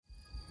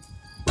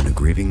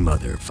grieving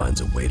mother finds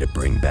a way to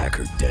bring back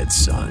her dead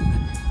son,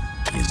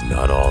 he is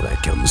not all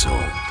that comes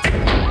home.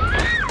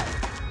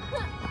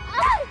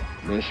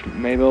 Miss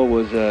Mabel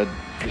was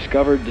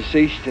discovered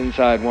deceased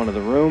inside one of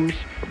the rooms.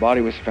 Her body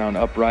was found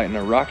upright in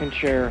a rocking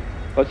chair,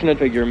 clutching a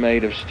figure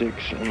made of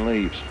sticks and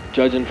leaves.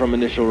 Judging from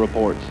initial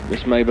reports,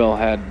 Miss Mabel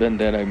had been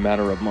dead a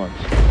matter of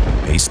months.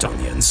 Based on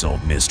the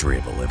unsolved mystery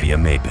of Olivia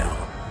Mabel.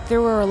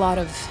 There were a lot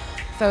of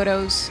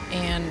photos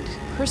and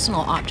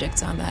personal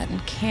objects on that,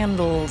 and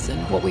candles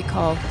and what we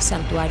call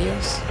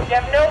santuarios. You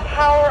have no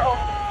power over...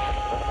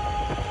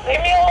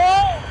 Leave me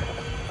alone!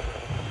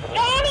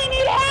 John, I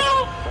need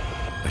help!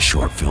 A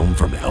short film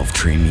from Elf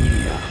Tree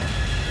Media.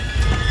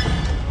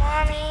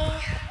 Mommy.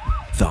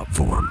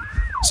 Thoughtform.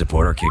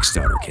 Support our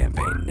Kickstarter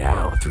campaign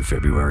now through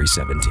February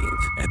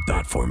 17th at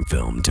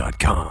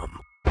thoughtformfilm.com.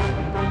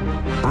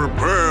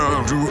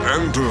 Prepare to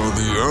enter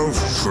the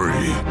Elf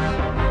Tree.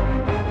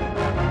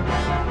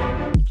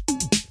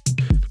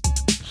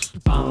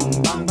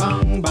 Bang, bang,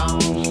 bang,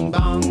 bang,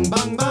 bang,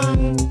 bang,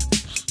 bang.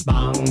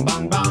 Bang,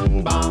 bang,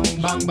 bang,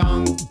 bang, bang,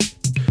 bang.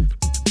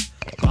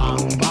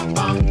 Bang, bang,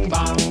 bang,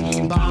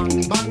 bang, bang,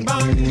 bang, bang,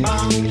 bang,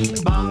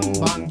 bang,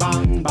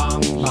 bang, bang,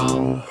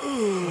 bang.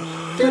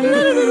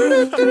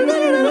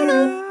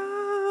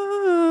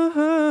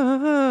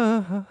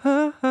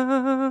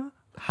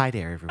 Hi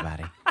there,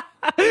 everybody.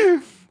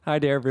 Hi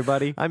there,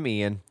 everybody. I'm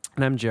Ian.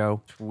 And I'm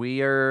Joe.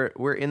 We're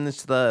in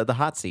the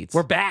hot seats.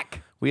 We're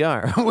back. We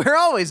are. We're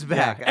always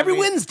back. Yeah, every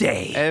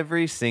Wednesday.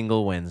 Every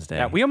single Wednesday.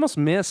 Yeah, we almost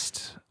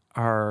missed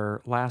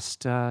our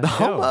last show.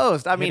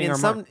 Almost. I mean,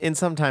 Hitting in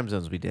some time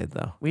zones we did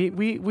though.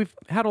 We've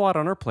had a lot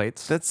on our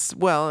plates. That's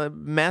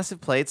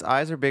massive plates.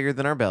 Eyes are bigger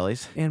than our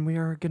bellies. And we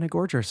are going to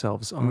gorge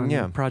ourselves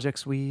on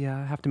projects we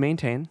have to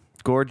maintain.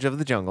 Gorge of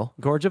the jungle.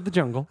 Gorge of the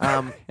jungle.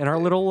 And our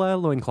little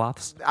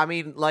loincloths. I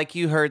mean, like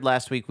you heard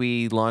last week,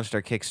 we launched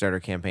our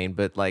Kickstarter campaign,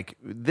 but like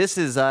this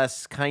is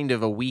us kind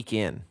of a week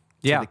in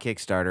to the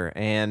Kickstarter,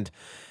 and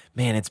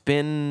man, it's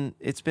been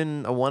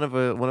a one of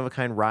a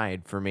kind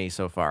ride for me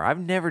so far. I've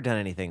never done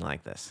anything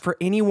like this. For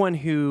anyone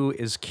who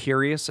is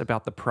curious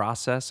about the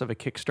process of a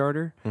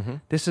Kickstarter,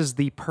 this is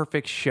the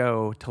perfect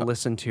show to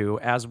listen to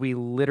as we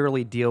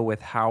literally deal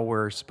with how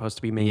we're supposed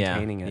to be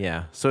maintaining it.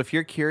 Yeah. So if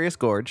you're curious,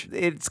 Gorge,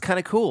 it's kind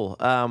of cool.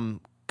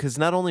 Because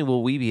not only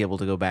will we be able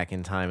to go back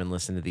in time and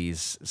listen to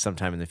these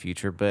sometime in the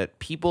future, but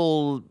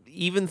people,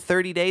 even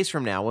 30 days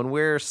from now, when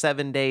we're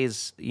 7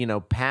 days,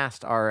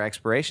 past our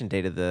expiration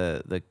date of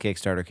the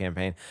Kickstarter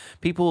campaign,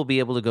 people will be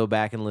able to go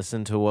back and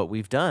listen to what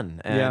we've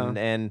done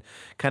and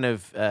kind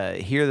of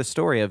hear the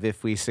story of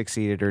if we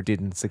succeeded or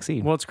didn't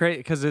succeed. Well, it's great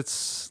because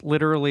it's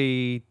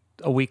literally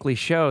a weekly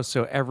show,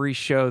 so every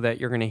show that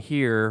you're going to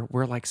hear,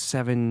 we're like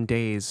 7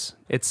 days.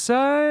 It's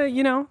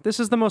this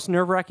is the most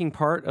nerve-wracking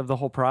part of the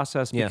whole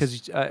process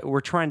because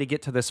we're trying to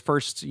get to this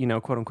first,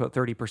 quote unquote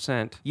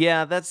 30%.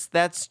 Yeah,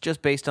 that's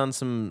just based on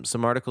some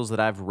articles that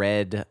I've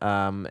read,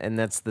 and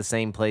that's the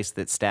same place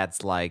that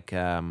stats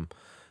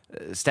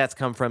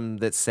come from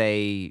that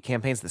say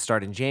campaigns that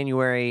start in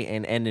January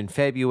and end in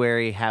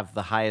February have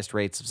the highest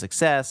rates of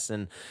success,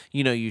 and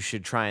you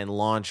should try and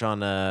launch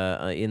on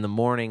in the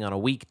morning on a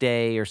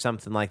weekday or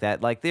something like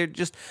that. Like they're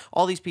just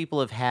all these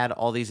people have had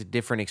all these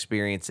different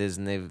experiences,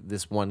 and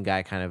this one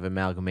guy kind of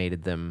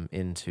amalgamated them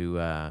into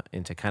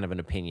kind of an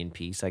opinion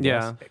piece, I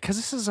guess. Yeah, because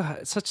this is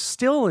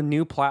still a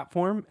new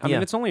platform. I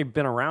mean, it's only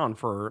been around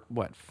for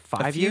what,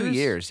 5 years? A few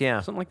years, yeah,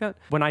 something like that.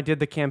 When I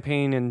did the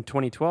campaign in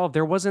 2012,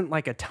 there wasn't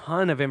like a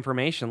ton of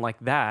information like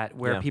that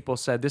where people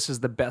said this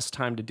is the best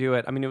time to do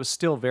it. I mean, it was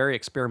still very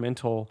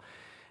experimental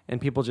and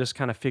people just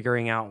kind of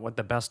figuring out what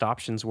the best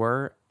options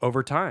were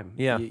over time.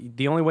 Yeah.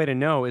 The only way to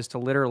know is to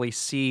literally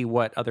see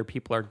what other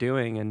people are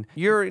doing. And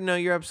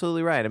you're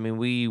absolutely right. I mean,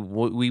 we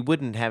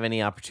wouldn't have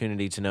any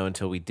opportunity to know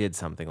until we did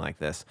something like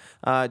this.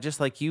 Just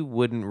like you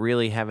wouldn't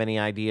really have any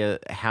idea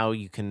how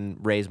you can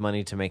raise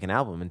money to make an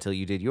album until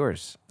you did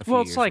yours a few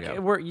years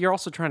ago. You're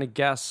also trying to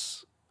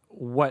guess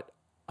what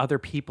other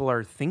people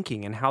are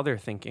thinking and how they're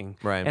thinking.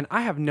 Right. And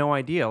I have no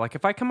idea. Like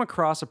if I come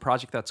across a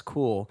project that's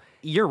cool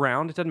year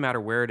round, it doesn't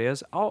matter where it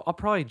is, I'll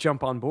probably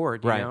jump on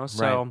board, you know?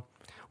 So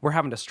we're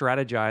having to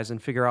strategize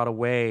and figure out a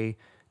way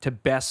to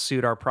best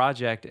suit our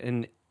project.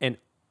 And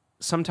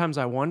sometimes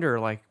I wonder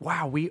like,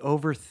 wow, we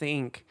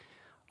overthink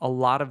a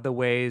lot of the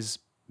ways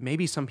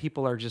maybe some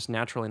people are just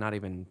naturally not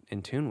even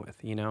in tune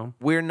with,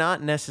 We're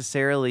not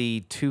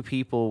necessarily two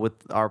people with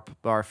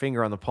our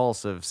finger on the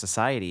pulse of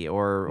society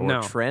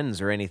or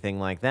trends or anything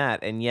like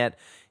that. And yet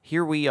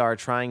here we are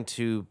trying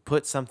to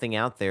put something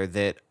out there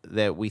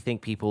that we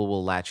think people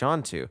will latch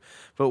on to.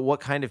 But what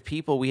kind of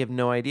people, we have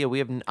no idea.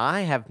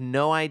 I have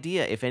no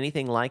idea if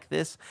anything like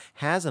this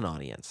has an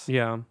audience.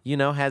 Yeah.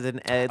 Has an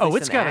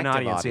it's got an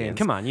audience. Ian.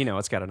 Come on,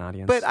 it's got an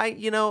audience. But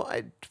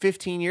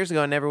 15 years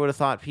ago, I never would have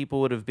thought people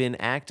would have been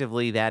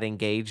actively that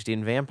engaged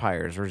in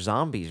vampires or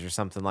zombies or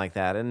something like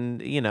that.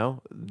 And,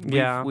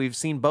 we've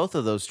seen both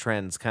of those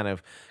trends kind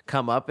of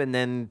come up and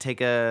then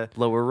take a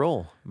lower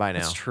role by now.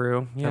 That's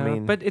true. Yeah.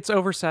 But it's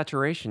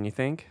oversaturation, you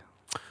think?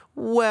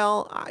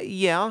 Well,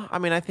 yeah. I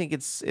mean, I think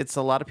it's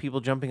a lot of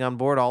people jumping on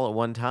board all at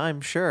one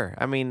time. Sure.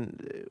 I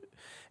mean,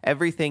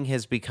 everything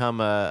has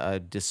become a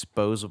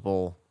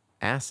disposable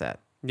asset.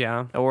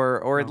 Yeah.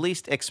 Or at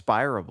least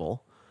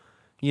expirable.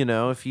 You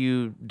know, if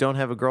you don't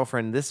have a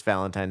girlfriend this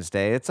Valentine's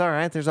Day, it's all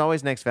right. There's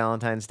always next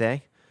Valentine's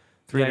Day.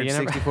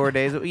 364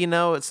 days. You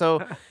know,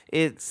 so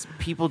it's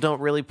people don't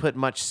really put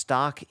much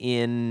stock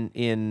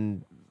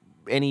in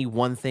any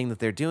one thing that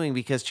they're doing,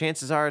 because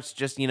chances are it's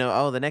just, you know,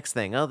 oh, the next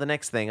thing, oh, the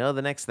next thing, oh,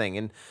 the next thing.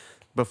 And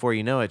before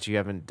you know it, you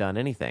haven't done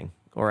anything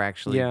or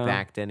actually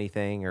backed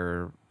anything,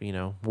 or, you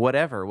know,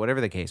 whatever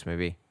the case may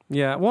be.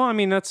 Yeah. Well, I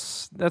mean,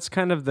 that's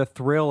kind of the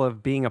thrill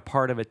of being a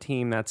part of a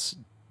team that's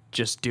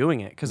just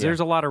doing it, because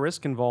there's a lot of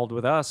risk involved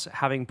with us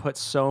having put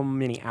so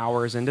many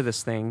hours into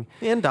this thing,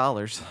 and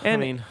dollars.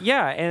 And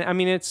I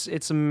mean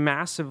it's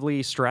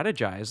massively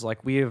strategized.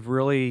 Like, we have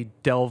really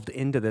delved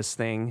into this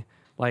thing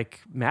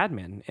like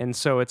madmen, and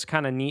so it's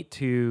kind of neat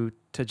to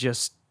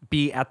just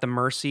be at the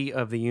mercy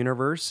of the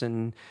universe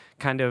and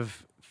kind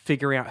of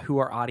figuring out who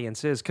our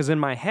audience is. Because in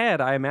my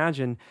head, I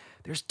imagine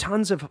there's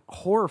tons of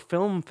horror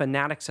film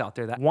fanatics out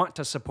there that want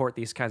to support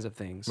these kinds of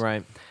things.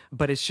 Right.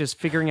 But it's just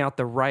figuring out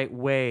the right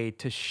way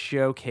to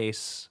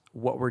showcase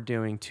what we're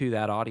doing to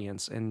that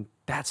audience. And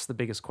that's the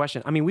biggest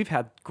question. I mean, we've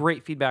had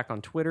great feedback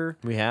on Twitter.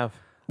 We have.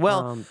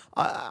 Well,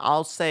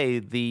 I'll say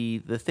the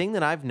thing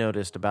that I've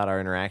noticed about our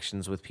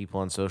interactions with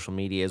people on social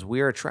media is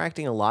we're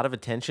attracting a lot of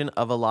attention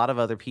of a lot of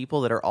other people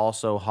that are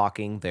also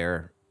hawking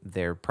their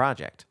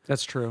project.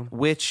 That's true.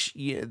 Which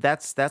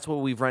that's what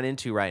we've run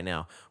into right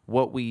now.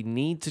 What we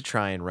need to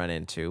try and run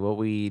into, what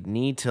we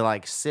need to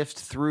like sift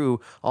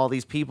through all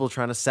these people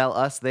trying to sell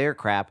us their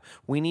crap.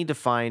 We need to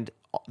find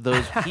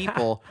those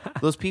people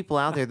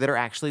out there that are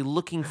actually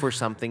looking for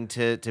something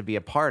to be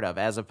a part of,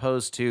 as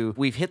opposed to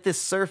we've hit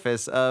this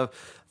surface of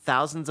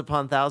thousands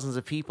upon thousands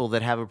of people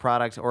that have a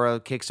product or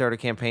a Kickstarter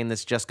campaign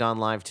that's just gone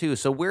live too.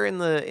 So we're in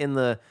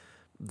the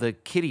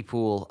kiddie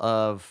pool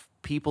of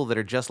people that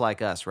are just like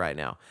us right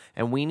now,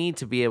 and we need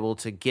to be able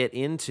to get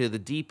into the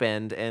deep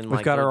end and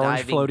we've got our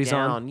orange floaties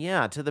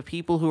down, to the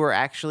people who are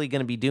actually going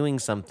to be doing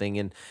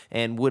something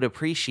and would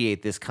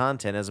appreciate this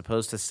content, as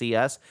opposed to see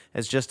us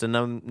as just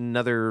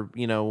another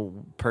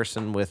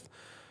person with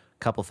a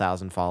couple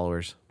thousand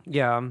followers.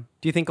 Yeah.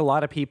 Do you think a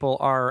lot of people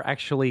are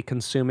actually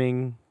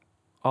consuming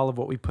all of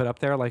what we put up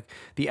there? Like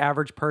the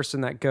average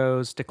person that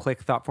goes to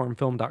click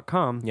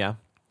thoughtformfilm.com. Yeah.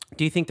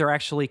 Do you think they're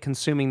actually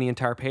consuming the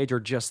entire page or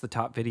just the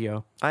top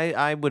video?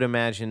 I would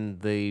imagine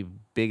the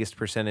biggest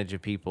percentage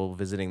of people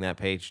visiting that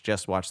page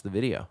just watch the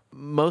video.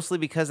 Mostly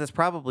because that's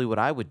probably what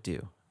I would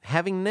do.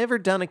 Having never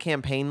done a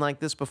campaign like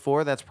this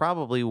before, that's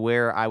probably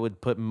where I would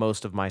put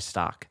most of my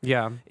stock.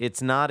 Yeah.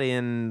 It's not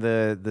in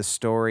the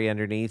story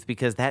underneath,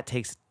 because that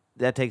takes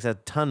a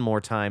ton more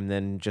time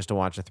than just to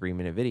watch a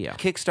 3-minute video.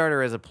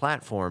 Kickstarter as a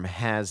platform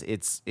has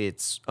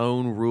its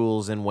own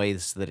rules and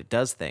ways that it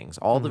does things.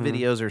 All the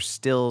videos are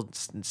still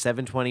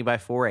 720 by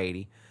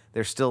 480.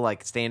 They're still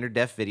like standard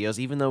def videos,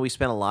 even though we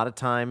spent a lot of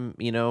time,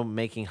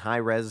 making high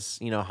res,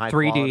 high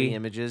 3D quality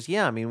images.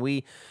 Yeah, I mean,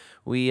 we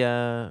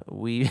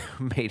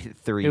made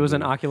it 3D. It was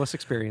an Oculus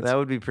experience. That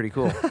would be pretty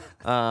cool.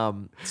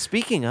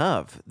 Speaking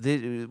of,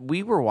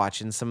 we were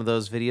watching some of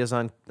those videos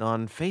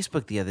on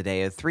Facebook the other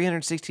day,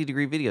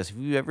 360-degree videos. Have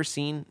you ever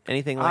seen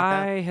anything like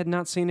that? I had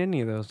not seen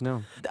any of those,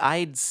 no.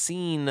 I'd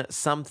seen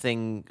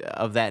something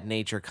of that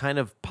nature kind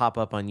of pop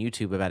up on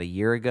YouTube about a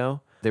year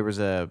ago. There was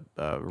a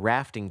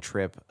rafting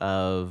trip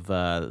of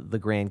the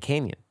Grand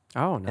Canyon.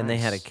 Oh, nice. And they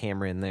had a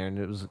camera in there, and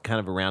it was kind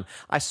of around.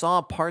 I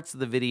saw parts of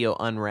the video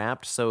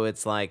unwrapped, so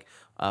it's like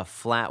a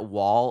flat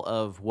wall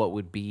of what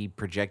would be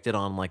projected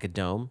on like a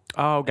dome.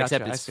 Oh, gotcha.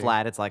 Except it's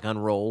flat. It's like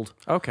unrolled.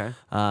 Okay.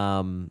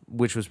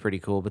 Which was pretty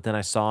cool. But then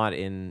I saw it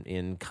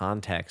in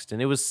context,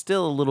 and it was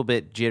still a little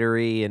bit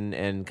jittery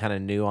and kind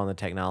of new on the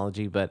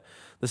technology, but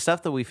the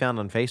stuff that we found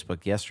on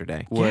Facebook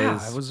yesterday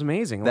it was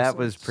amazing. That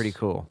was pretty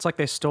cool. It's like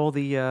they stole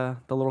the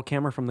little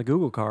camera from the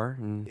Google car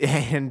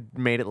and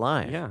made it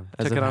live. Yeah,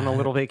 took it on a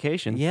little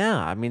vacation. Yeah,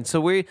 I mean,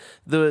 so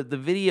the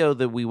video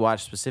that we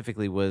watched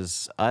specifically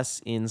was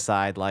us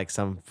inside like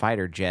some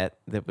fighter jet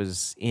that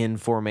was in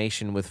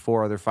formation with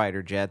 4 other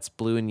fighter jets,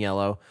 blue and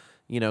yellow,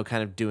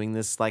 kind of doing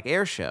this like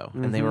air show,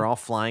 and they were all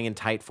flying in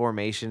tight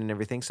formation and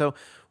everything. So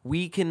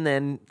we can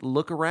then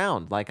look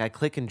around. Like I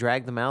click and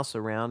drag the mouse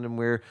around, and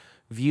we're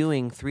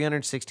viewing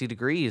 360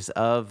 degrees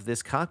of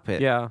this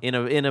cockpit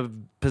in a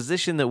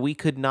position that we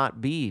could not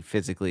be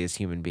physically as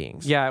human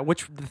beings. Yeah,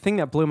 which the thing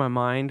that blew my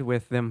mind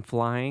with them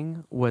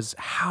flying was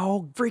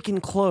how freaking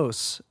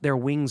close their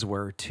wings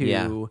were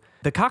to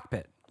the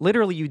cockpit.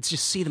 Literally, you'd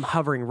just see them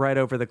hovering right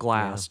over the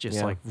glass,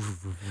 like...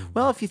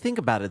 Well, if you think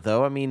about it,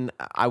 though, I mean,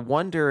 I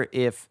wonder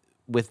if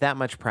with that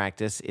much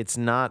practice, it's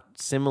not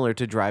similar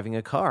to driving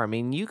a car. I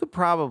mean, you could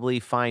probably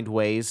find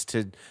ways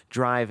to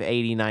drive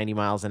 80, 90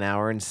 miles an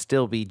hour and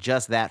still be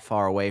just that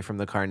far away from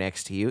the car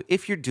next to you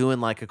if you're doing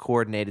like a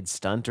coordinated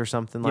stunt or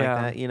something like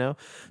that,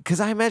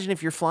 Because I imagine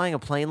if you're flying a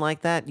plane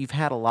like that, you've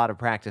had a lot of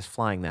practice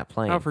flying that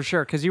plane. Oh, for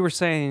sure. Because you were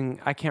saying,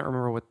 I can't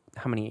remember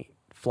how many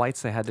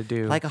flights they had to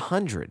do. Like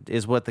 100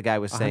 is what the guy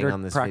was saying 100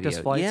 on this practice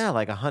video. flights? Yeah,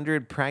 like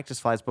 100 practice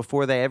flights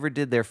before they ever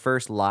did their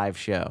first live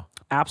show.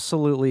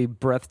 Absolutely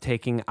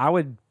breathtaking.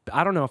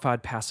 I don't know if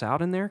I'd pass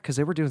out in there because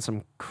they were doing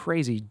some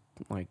crazy,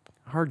 like,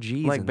 hard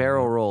G's. Like in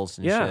barrel there. rolls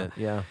and shit.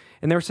 Yeah.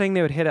 And they were saying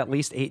they would hit at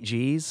least 8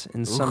 G's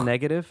and some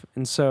negative.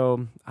 And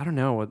so I don't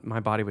know what my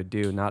body would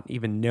do, not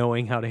even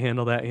knowing how to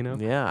handle that, you know?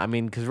 Yeah, I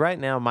mean, because right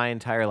now, my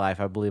entire life,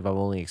 I believe I've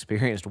only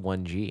experienced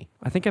 1 G.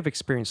 I think I've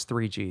experienced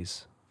 3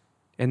 G's,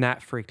 and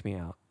that freaked me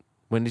out.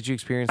 When did you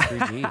experience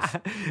 3 Gs?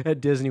 At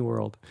Disney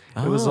World.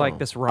 It was like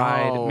this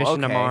ride,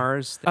 Mission to okay.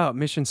 Mars. Oh,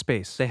 Mission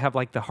Space. They have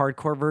like the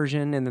hardcore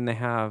version, and then they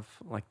have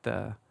like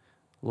the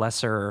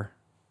lesser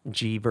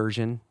G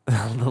version.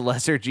 The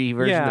lesser G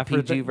version, the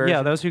PG version?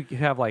 Yeah, those who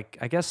have like,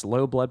 I guess,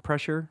 low blood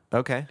pressure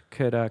Okay.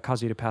 could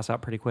cause you to pass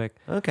out pretty quick.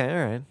 Okay,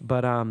 all right.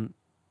 But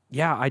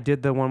yeah, I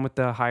did the one with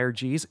the higher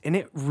Gs, and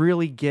it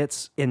really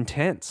gets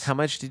intense. How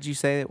much did you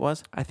say it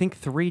was? I think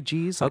 3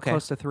 Gs, like Okay.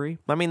 close to 3.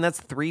 I mean,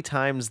 that's 3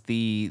 times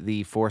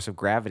the force of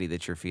gravity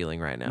that you're feeling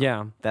right now.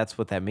 Yeah. That's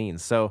what that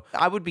means. So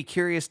I would be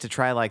curious to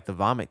try like the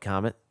Vomit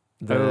Comet,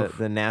 the Oof.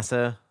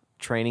 NASA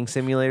training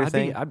simulator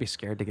thing. I'd be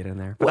scared to get in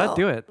there, but I'd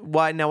do it.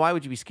 Why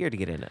would you be scared to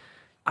get in it?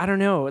 I don't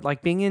know,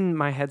 like being in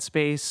my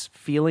headspace,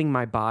 feeling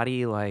my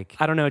body, like,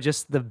 I don't know,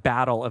 just the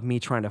battle of me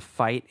trying to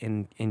fight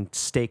and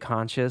stay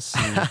conscious.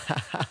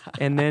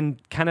 And then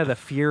kind of the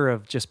fear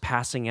of just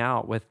passing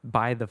out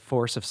by the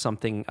force of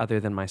something other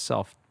than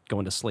myself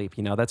going to sleep.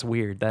 You know, that's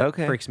weird. That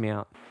freaks me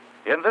out.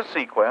 In this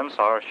sequence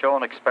are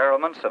shown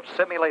experiments of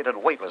simulated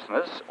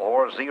weightlessness,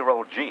 or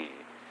zero G.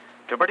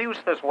 To produce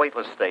this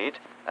weightless state,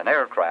 an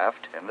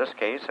aircraft, in this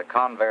case a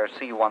Convair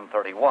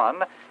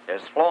C-131,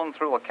 is flown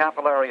through a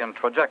Capillarian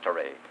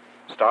trajectory.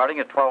 Starting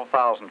at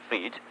 12,000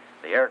 feet,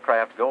 the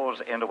aircraft goes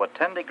into a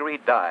 10-degree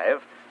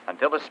dive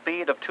until a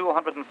speed of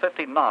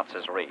 250 knots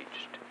is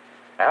reached.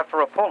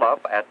 After a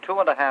pull-up at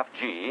 2.5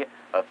 G,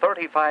 a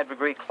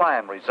 35-degree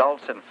climb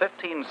results in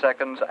 15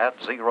 seconds at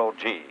 0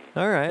 G.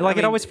 All right. Like,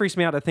 it always freaks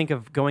me out to think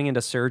of going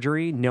into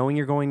surgery, knowing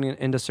you're going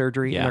into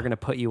surgery and they're going to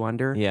put you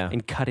under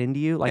and cut into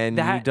you. Like, And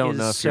that you don't is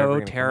know if you're ever so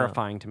gonna come out.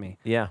 terrifying to me.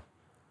 Yeah.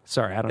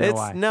 Sorry, I don't know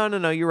why.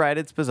 No, you're right.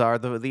 It's bizarre.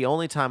 The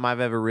only time I've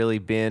ever really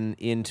been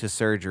into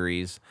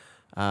surgeries,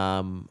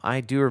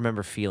 I do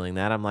remember feeling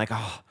that. I'm like,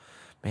 oh,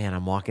 man,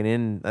 I'm walking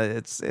in.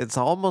 It's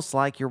almost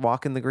like you're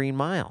walking the Green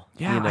Mile.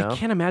 Yeah, you know? I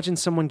can't imagine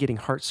someone getting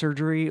heart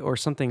surgery or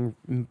something,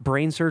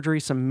 brain surgery,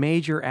 some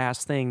major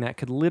ass thing that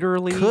could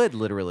literally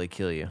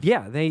kill you.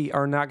 Yeah, they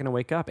are not going to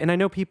wake up. And I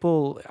know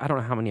people, I don't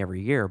know how many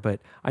every year, but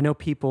I know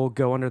people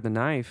go under the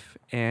knife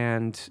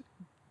and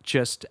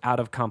just out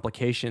of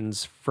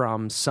complications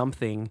from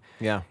something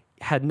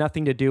had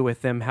nothing to do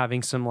with them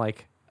having some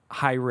like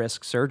high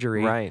risk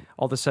surgery. Right.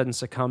 All of a sudden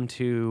succumb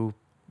to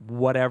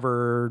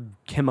whatever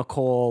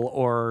chemical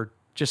or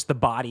just the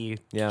body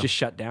just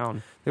shut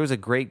down. There was a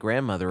great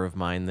grandmother of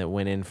mine that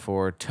went in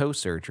for toe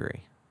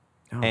surgery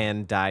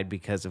and died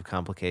because of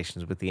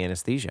complications with the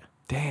anesthesia.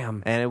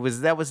 Damn. And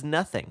that was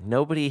nothing.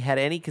 Nobody had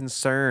any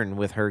concern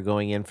with her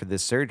going in for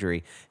this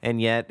surgery,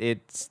 and yet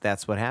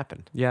that's what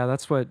happened. Yeah,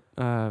 that's what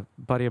a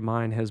buddy of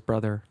mine, his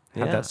brother,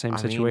 had that same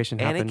situation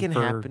happen. And it can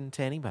for happen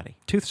to anybody.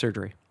 Tooth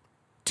surgery.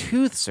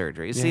 Tooth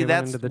surgery. Yeah, See, he went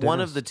that's into the one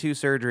of dentist. the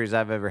 2 surgeries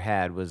I've ever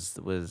had was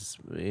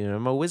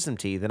my wisdom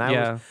teeth, and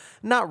I was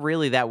not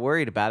really that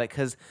worried about it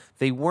because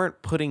they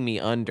weren't putting me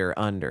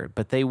under,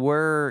 but they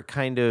were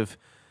kind of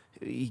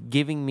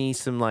giving me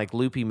some like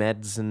loopy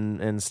meds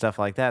and stuff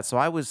like that. So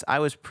I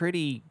was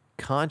pretty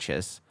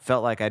conscious.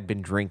 Felt like I'd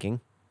been drinking.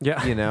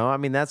 Yeah. You know, I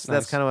mean, that's kind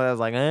of what I was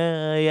like,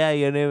 yeah,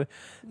 you know.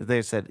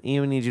 They said,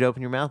 you need you to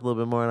open your mouth a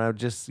little bit more, and I would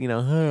just, you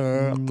know,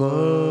 you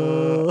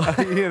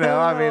know,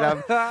 I mean,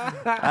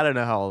 I don't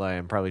know how old I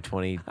am, probably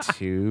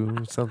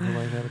 22, something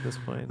like that at this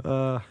point.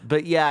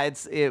 But yeah,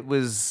 it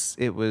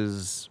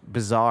was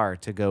bizarre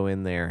to go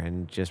in there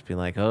and just be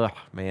like, oh,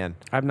 man.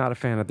 I'm not a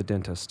fan of the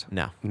dentist.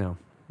 No,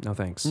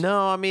 thanks.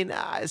 No, I mean,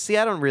 see,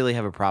 I don't really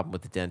have a problem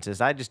with the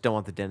dentist. I just don't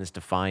want the dentist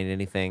to find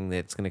anything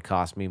that's going to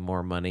cost me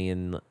more money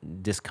and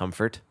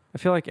discomfort. I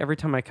feel like every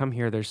time I come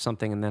here, there's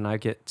something, and then I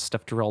get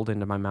stuff drilled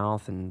into my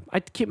mouth, and I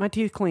keep my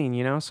teeth clean,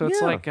 you know? So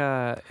it's like,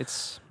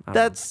 That's,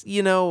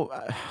 you know,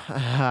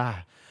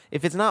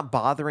 if it's not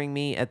bothering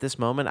me at this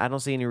moment, I don't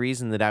see any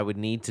reason that I would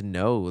need to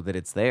know that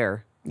it's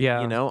there.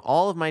 Yeah. You know,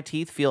 all of my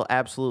teeth feel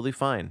absolutely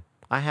fine.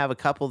 I have a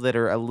couple that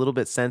are a little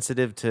bit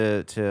sensitive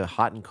to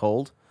hot and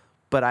cold.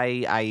 But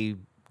I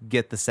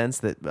get the sense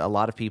that a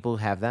lot of people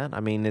have that. I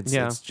mean,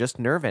 it's just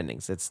nerve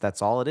endings.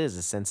 That's all it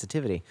is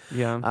sensitivity.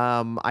 Yeah.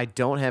 I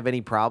don't have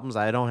any problems.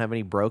 I don't have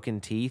any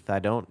broken teeth. I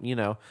don't, you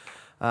know.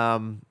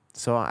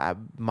 So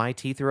my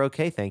teeth are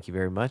okay. Thank you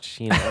very much.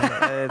 You know,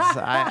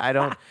 I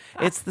don't.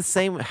 It's the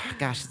same.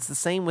 Gosh, it's the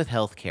same with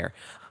healthcare.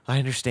 I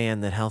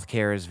understand that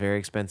healthcare is very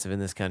expensive in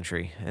this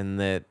country, and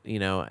that,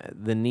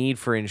 the need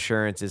for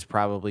insurance is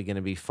probably going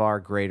to be far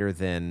greater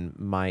than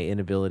my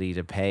inability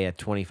to pay a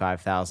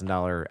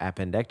 $25,000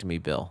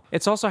 appendectomy bill.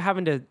 It's also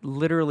having to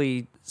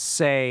literally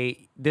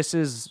say, this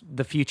is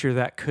the future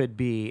that could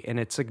be, and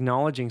it's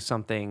acknowledging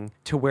something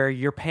to where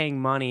you're paying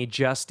money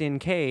just in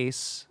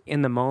case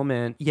in the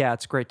moment. Yeah,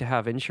 it's great to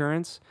have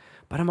insurance,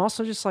 but I'm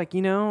also just like,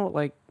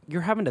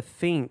 you're having to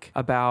think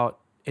about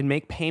and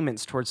make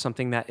payments towards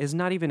something that is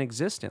not even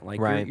existent.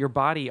 Like right. your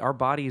body, our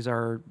bodies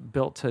are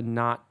built to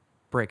not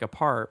break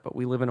apart, but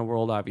we live in a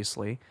world,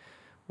 obviously,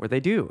 where they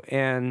do.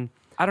 And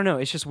I don't know,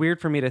 it's just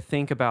weird for me to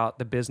think about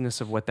the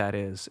business of what that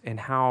is and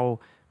how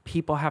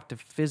people have to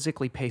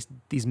physically pay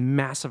these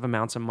massive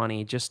amounts of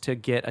money just to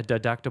get a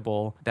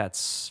deductible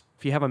that's,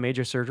 if you have a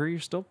major surgery, you're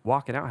still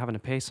walking out having to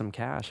pay some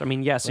cash. I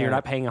mean, yes, you're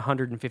not paying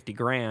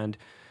 $150,000,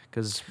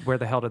 because where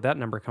the hell did that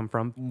number come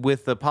from?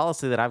 With the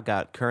policy that I've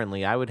got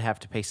currently, I would have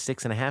to pay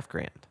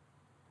 $6,500.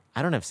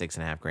 I don't have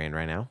 $6,500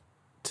 right now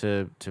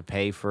to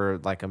pay for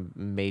like a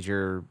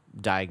major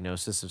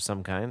diagnosis of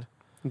some kind.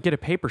 Get a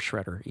paper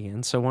shredder,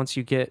 Ian. So once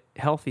you get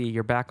healthy,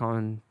 you're back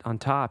on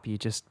top. You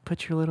just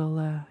put your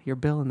little your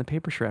bill in the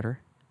paper shredder.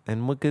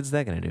 And what good's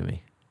that going to do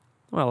me?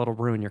 Well, it'll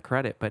ruin your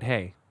credit, but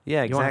hey,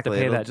 yeah, you won't have to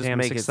pay that damn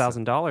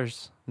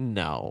 $6,000.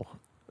 No,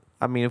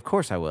 I mean, of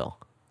course I will.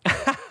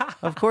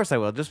 Of course I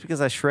will. Just because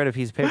I shred a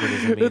piece of paper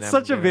doesn't mean it's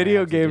such a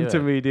video game to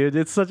me, dude.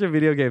 It's such a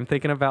video game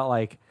thinking about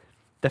like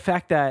the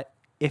fact that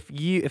if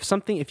you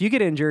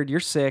get injured, you're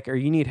sick or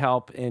you need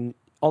help, and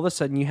all of a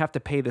sudden you have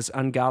to pay this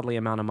ungodly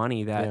amount of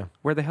money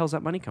where the hell's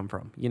that money come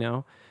from?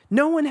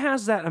 No one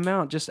has that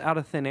amount just out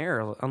of thin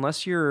air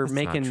unless you're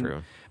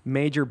making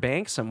major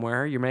bank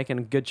somewhere. You're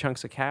making good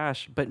chunks of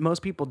cash, but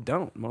most people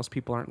don't. Most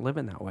people aren't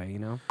living that way,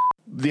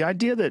 The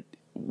idea that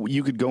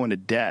you could go into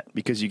debt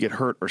because you get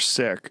hurt or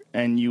sick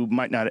and you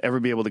might not ever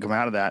be able to come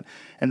out of that,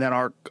 and that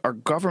our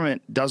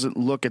government doesn't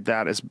look at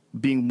that as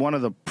being one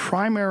of the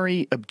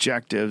primary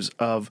objectives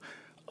of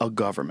a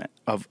government,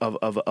 of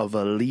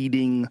a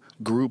leading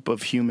group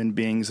of human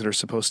beings that are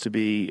supposed to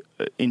be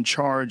in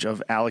charge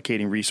of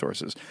allocating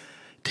resources.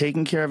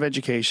 Taking care of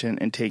education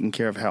and taking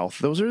care of health.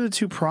 Those are the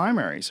two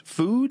primaries.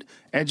 Food,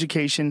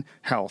 education,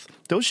 health.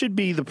 Those should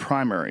be the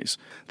primaries.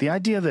 The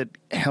idea that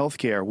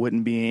healthcare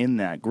wouldn't be in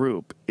that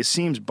group, it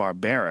seems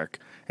barbaric.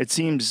 It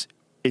seems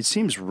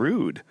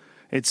rude.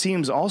 It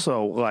seems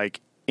also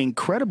like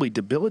incredibly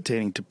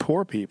debilitating to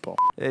poor people.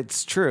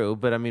 It's true,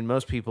 but I mean,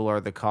 most people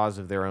are the cause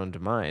of their own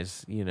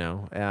demise,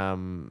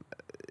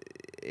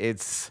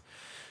 It's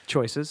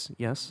choices,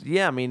 yes.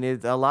 Yeah, I mean,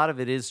 a lot of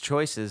it is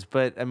choices,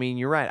 but I mean,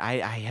 you're right.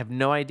 I have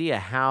no idea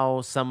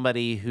how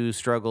somebody who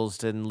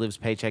struggles and lives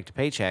paycheck to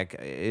paycheck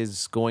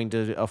is going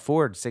to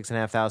afford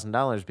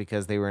 $6,500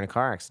 because they were in a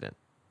car accident.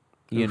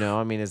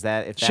 I mean, is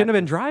that if shouldn't have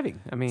been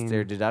driving? I mean,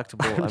 their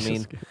deductible. I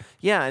mean,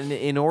 yeah, and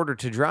in order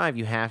to drive,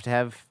 you have to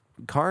have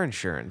car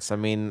insurance. I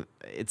mean,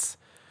 it's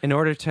in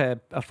order to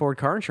afford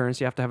car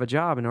insurance, you have to have a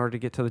job. In order to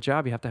get to the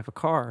job, you have to have a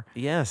car.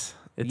 Yes.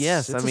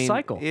 It's a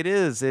cycle. It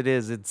is.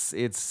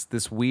 It's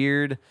this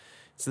weird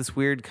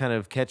kind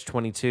of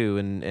catch-22,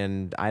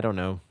 and I don't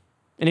know.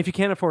 And if you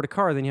can't afford a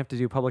car, then you have to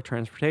do public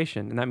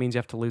transportation, and that means you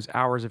have to lose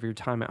hours of your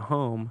time at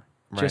home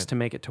just to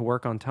make it to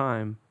work on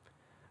time.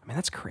 I mean,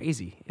 that's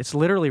crazy. It's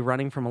literally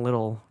running from a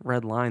little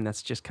red line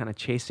that's just kind of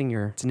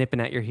it's nipping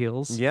at your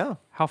heels. Yeah.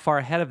 How far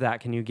ahead of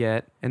that can you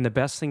get? And the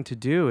best thing to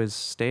do is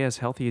stay as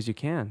healthy as you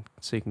can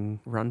so you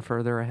can run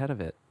further ahead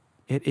of it.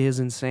 It is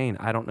insane.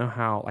 I don't know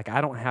how. Like,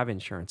 I don't have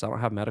insurance. I don't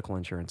have medical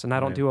insurance. And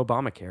I don't do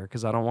Obamacare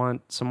because I don't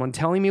want someone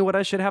telling me what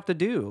I should have to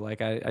do. Like,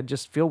 I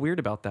just feel weird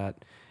about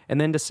that. And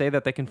then to say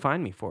that they can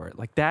fine me for it.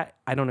 Like, that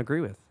I don't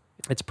agree with.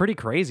 It's pretty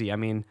crazy. I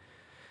mean,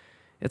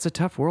 it's a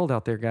tough world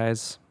out there,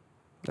 guys.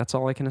 That's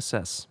all I can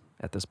assess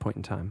at this point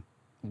in time.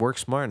 Work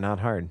smart, not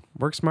hard.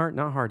 Work smart,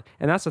 not hard.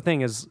 And that's the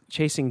thing, is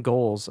chasing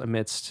goals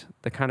amidst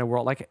the kind of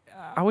world. Like,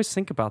 I always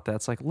think about that.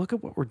 It's like, look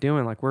at what we're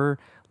doing. Like, we're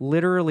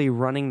literally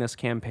running this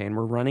campaign.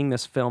 We're running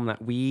this film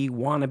that we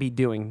want to be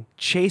doing,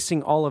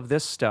 chasing all of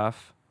this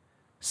stuff,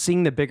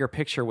 seeing the bigger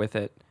picture with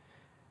it.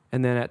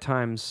 And then at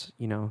times,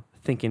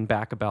 thinking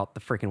back about the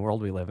freaking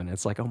world we live in.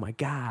 It's like, oh my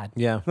God.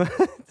 Yeah.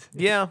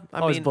 Yeah.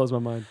 Always blows my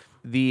mind.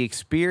 The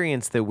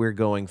experience that we're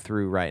going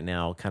through right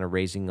now, kind of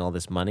raising all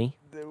this money,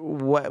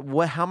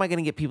 how am I going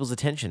to get people's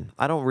attention?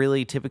 I don't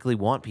really typically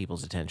want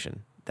people's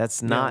attention.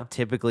 That's not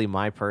typically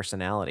my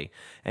personality.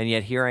 And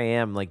yet here I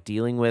am, like,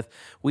 dealing with,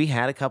 we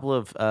had a couple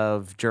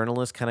of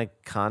journalists kind of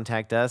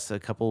contact us, a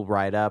couple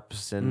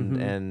write-ups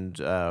and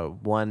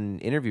one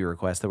interview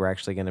request that we're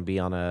actually going to be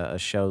on a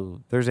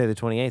show Thursday the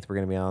 28th. We're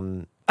going to be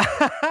on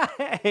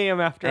AM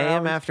After Hours.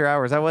 AM After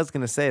Hours. I was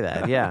going to say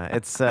that. Yeah,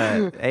 it's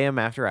AM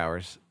After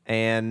Hours.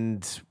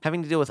 And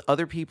having to deal with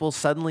other people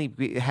suddenly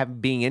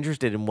being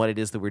interested in what it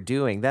is that we're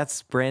doing,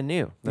 that's brand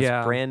new.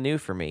 That's brand new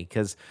for me,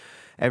 because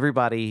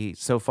everybody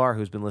so far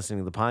who's been listening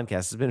to the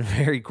podcast has been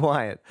very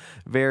quiet,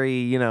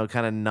 very,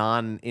 kind of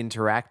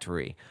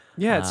non-interactory.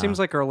 Yeah, it seems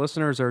like our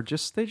listeners are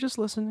just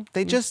listening.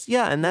 They just,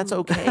 and that's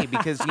okay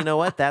because you know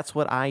what? That's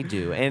what I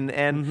do.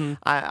 And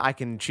I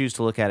can choose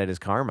to look at it as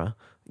karma,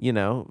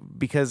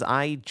 because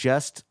I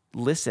just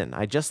listen.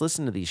 I just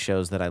listen to these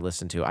shows that I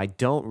listen to. I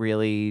don't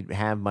really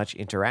have much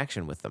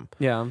interaction with them.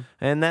 Yeah.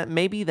 And that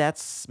maybe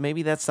that's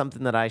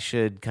something that I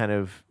should kind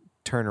of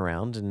turn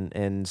around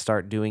and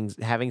start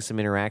having some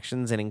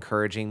interactions and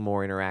encouraging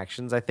more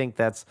interactions. I think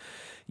that's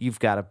you've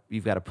got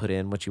to put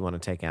in what you want to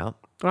take out.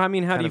 Well, I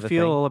mean, how do you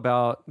feel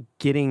about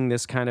getting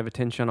this kind of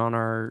attention on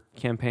our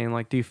campaign?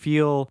 Like, do you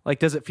feel like,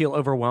 does it feel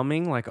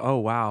overwhelming? Like, oh,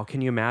 wow, can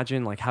you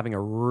imagine like having a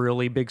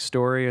really big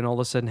story and all of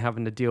a sudden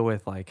having to deal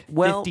with like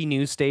 50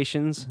 news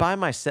stations? By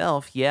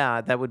myself,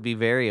 yeah, that would be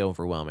very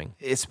overwhelming,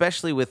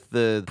 especially with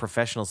the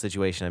professional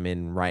situation I'm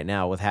in right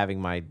now with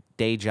having my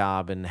day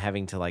job and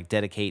having to like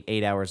dedicate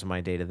 8 hours of my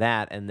day to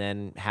that and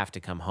then have to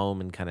come home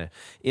and kind of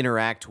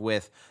interact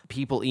with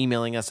people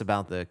emailing us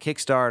about the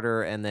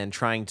Kickstarter and then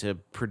trying to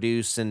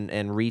produce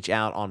and reach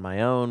out on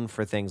my own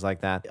for things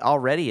like that.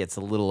 Already it's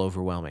a little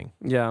overwhelming.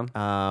 Yeah.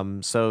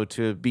 So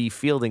to be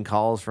fielding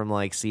calls from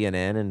like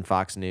CNN and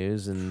Fox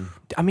News and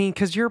I mean,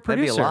 because you're a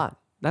producer. That'd be a lot.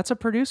 That's a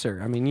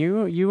producer. I mean,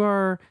 you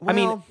are. I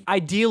mean,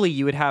 ideally,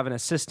 you would have an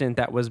assistant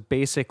that was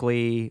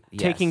basically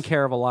taking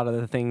care of a lot of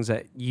the things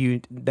that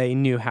they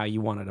knew how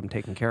you wanted them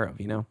taken care of.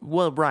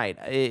 Well, right.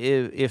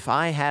 If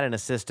I had an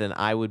assistant,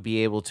 I would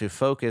be able to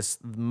focus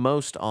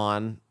most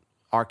on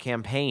our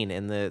campaign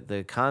and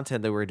the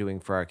content that we're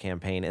doing for our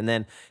campaign, and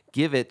then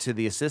give it to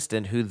the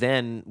assistant, who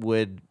then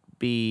would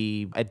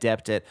be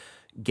adept at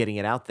getting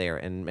it out there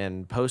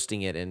and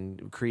posting it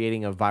and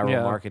creating a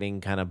viral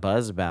marketing kind of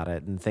buzz about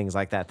it and things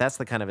like that. That's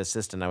the kind of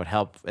assistant I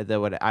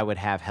would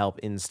have help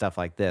in stuff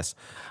like this.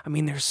 I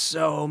mean, there's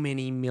so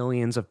many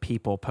millions of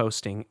people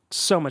posting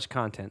so much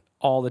content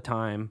all the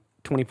time,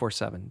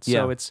 24/7.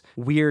 So it's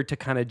weird to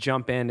kind of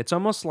jump in. It's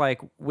almost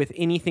like with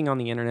anything on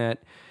the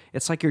internet,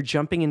 it's like you're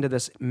jumping into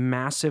this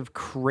massive,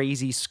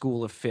 crazy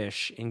school of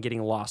fish and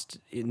getting lost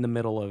in the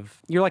middle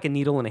of. You're like a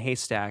needle in a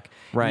haystack.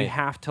 Right. You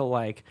have to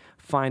like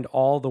find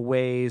all the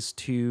ways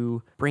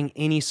to bring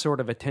any sort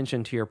of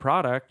attention to your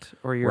product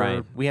or your.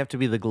 Right. We have to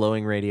be the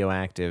glowing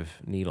radioactive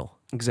needle.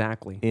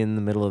 Exactly. In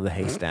the middle of the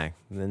haystack.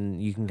 And then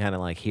you can kind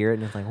of like hear it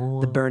and it's like,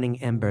 the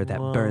burning ember that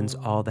burns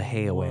all the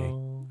hay away.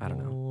 I don't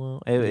know.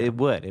 It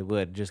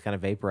would just kind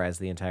of vaporize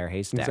the entire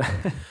haystack.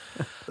 Exactly.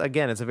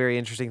 Again, it's a very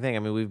interesting thing. I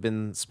mean, we've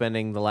been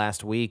spending the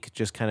last week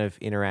just kind of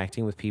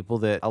interacting with people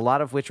that a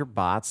lot of which are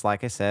bots,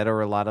 like I said,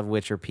 or a lot of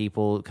which are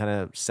people kind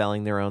of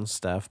selling their own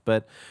stuff.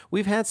 But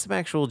we've had some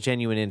actual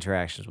genuine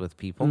interactions with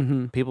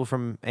people, people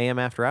from AM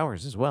After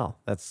Hours as well.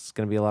 That's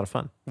going to be a lot of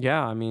fun.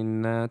 Yeah, I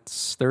mean,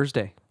 that's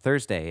Thursday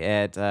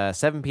at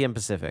 7 p.m.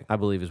 Pacific, I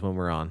believe is when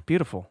we're on.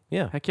 Beautiful.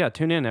 Yeah. Heck yeah,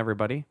 tune in,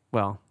 everybody.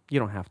 Well, you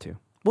don't have to.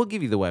 We'll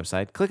give you the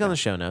website. Click on the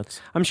show notes.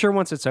 I'm sure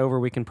once it's over,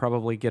 we can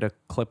probably get a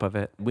clip of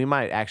it. We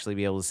might actually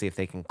be able to see if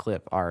they can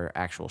clip our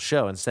actual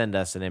show and send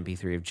us an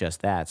MP3 of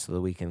just that so that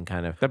we can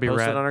kind of post it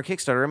on our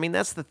Kickstarter. I mean,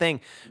 that's the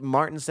thing.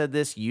 Martin said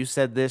this, you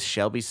said this,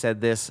 Shelby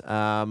said this,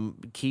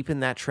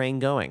 keeping that train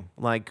going.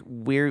 Like,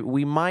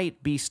 we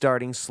might be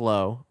starting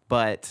slow,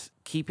 but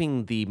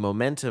keeping the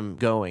momentum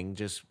going,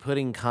 just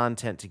putting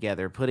content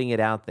together, putting it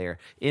out there,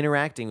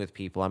 interacting with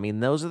people. I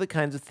mean, those are the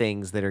kinds of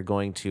things that are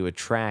going to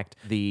attract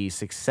the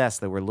success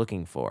that we're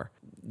looking for.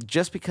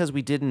 Just because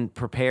we didn't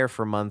prepare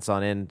for months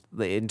on end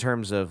in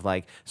terms of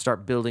like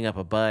start building up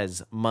a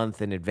buzz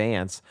month in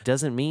advance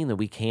doesn't mean that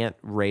we can't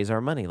raise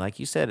our money. Like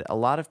you said, a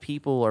lot of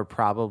people are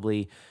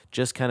probably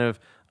just kind of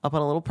up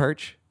on a little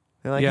perch.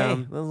 They're like, hey,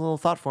 there's a little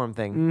thought form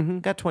thing.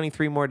 Got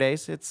 23 more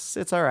days.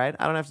 It's all right.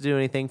 I don't have to do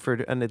anything for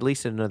at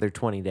least another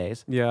 20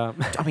 days. Yeah.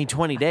 I mean,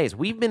 20 days.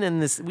 We've been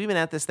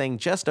at this thing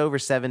just over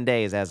 7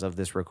 days as of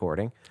this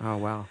recording. Oh,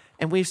 wow.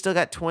 And we've still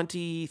got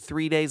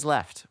 23 days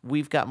left.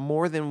 We've got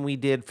more than we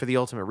did for the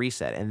Ultimate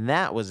Reset. And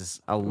that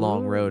was a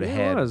long road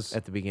ahead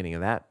at the beginning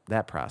of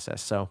that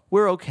process. So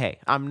we're okay.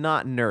 I'm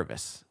not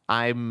nervous.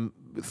 I'm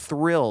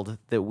thrilled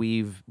that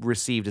we've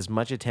received as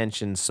much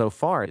attention so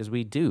far as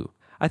we do.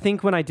 I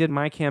think when I did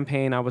my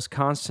campaign, I was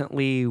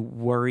constantly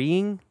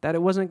worrying that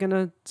it wasn't going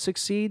to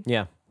succeed.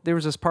 Yeah. There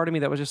was this part of me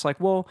that was just like,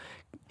 well,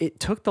 it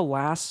took the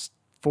last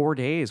 4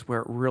 days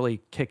where it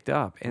really kicked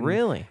up. And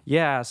really?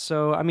 Yeah.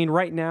 So, I mean,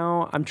 right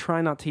now, I'm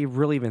trying not to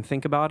really even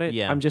think about it.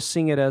 Yeah. I'm just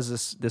seeing it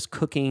as this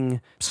cooking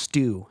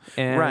stew.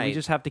 And we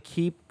just have to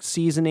keep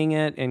seasoning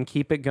it and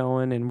keep it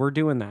going. And we're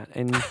doing that.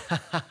 And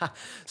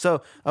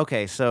So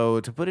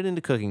to put it into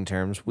cooking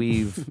terms,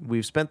 we've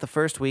spent the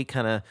first week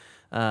kind of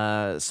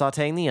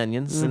sauteing the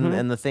onions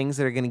and the things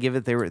that are going to give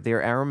it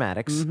their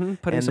aromatics.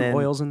 Putting some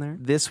oils in there.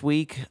 This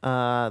week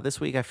I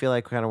feel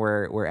like kind of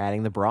we're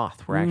adding the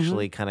broth. We're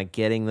actually kind of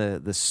getting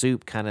the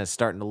soup kind of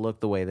starting to look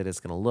the way that it's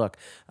going to look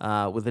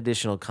with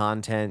additional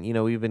content.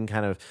 We've been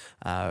kind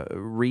of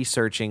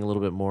researching a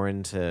little bit more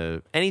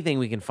into anything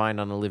we can find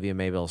on Olivia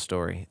Maybell's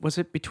story. Was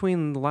it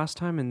between the last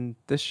time and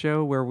this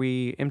show where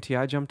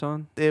MTI jumped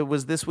on? It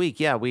was this week.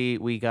 Yeah,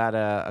 we got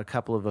a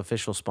couple of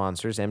official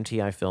sponsors.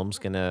 MTI Films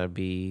going to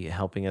be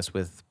helping us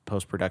with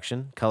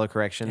post-production, color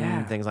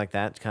correction, things like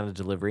that, kind of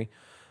delivery.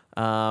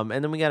 And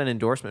then we got an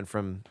endorsement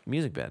from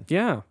MusicBed.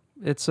 Yeah.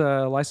 It's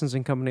a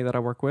licensing company that I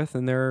work with,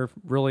 and they're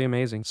really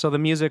amazing. So the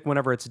music,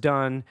 whenever it's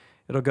done,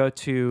 it'll go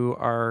to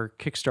our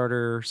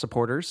Kickstarter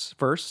supporters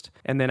first.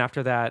 And then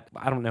after that,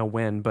 I don't know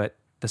when, but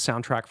the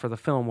soundtrack for the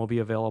film will be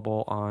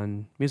available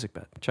on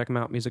MusicBed. Check them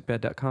out,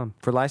 musicbed.com.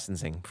 For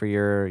licensing, for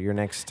your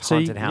next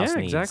haunted house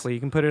needs. Yeah, exactly. You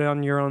can put it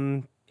on your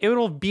own.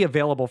 It'll be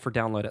available for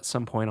download at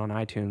some point on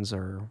iTunes,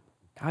 or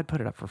I'd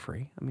put it up for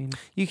free. I mean,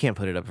 you can't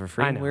put it up for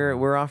free. I know.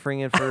 We're offering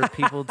it for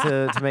people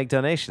to make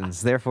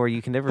donations. Therefore,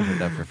 you can never put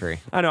it up for free.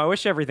 I know. I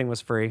wish everything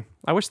was free.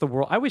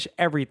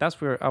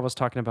 That's where I was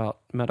talking about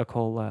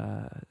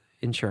medical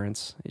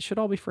insurance. It should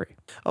all be free.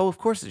 Oh, of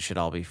course it should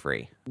all be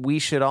free. We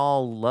should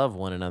all love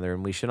one another,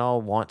 and we should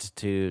all want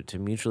to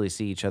mutually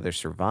see each other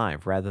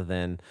survive rather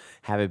than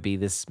have it be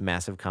this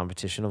massive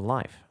competition of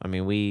life. I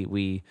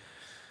mean,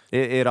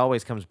 it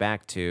always comes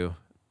back to,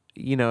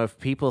 if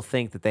people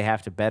think that they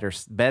have to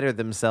better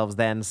themselves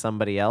than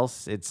somebody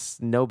else,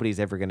 nobody's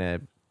ever gonna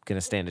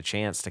stand a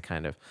chance to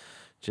kind of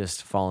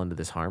just fall into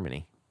this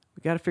harmony.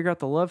 We got to figure out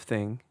the love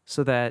thing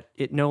so that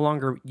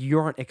you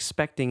aren't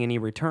expecting any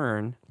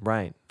return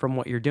from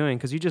what you're doing,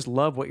 because you just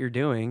love what you're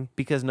doing.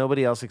 Because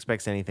nobody else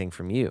expects anything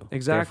from you.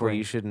 Exactly. Therefore,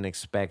 you shouldn't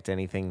expect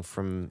anything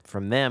from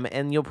them,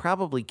 and you'll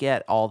probably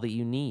get all that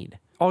you need.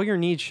 All your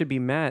needs should be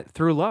met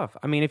through love.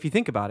 I mean, if you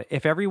think about it,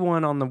 if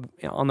everyone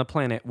on the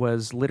planet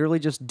was literally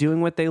just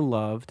doing what they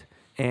loved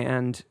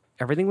and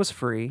everything was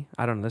free,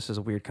 I don't know, this is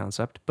a weird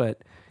concept,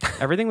 but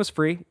everything was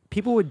free,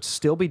 people would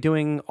still be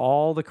doing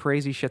all the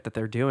crazy shit that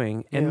they're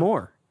doing and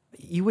more.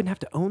 You wouldn't have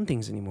to own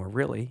things anymore,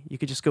 really. You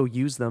could just go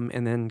use them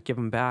and then give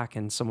them back,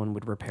 and someone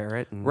would repair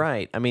it.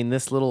 Right. I mean,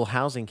 this little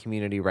housing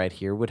community right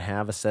here would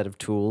have a set of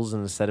tools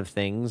and a set of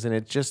things, and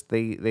it just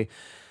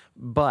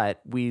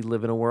But we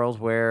live in a world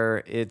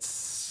where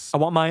I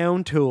want my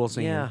own tools.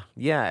 Yeah.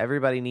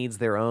 Everybody needs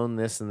their own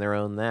this and their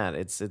own that.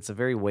 It's a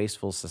very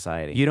wasteful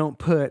society. You don't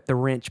put the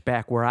wrench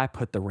back where I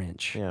put the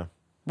wrench. Yeah.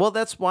 Well,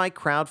 that's why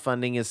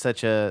crowdfunding is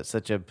such a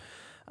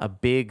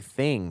big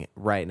thing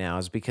right now,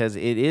 is because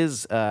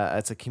it's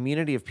a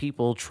community of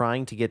people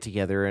trying to get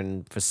together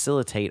and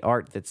facilitate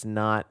art that's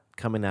not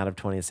coming out of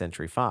 20th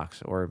Century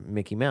Fox or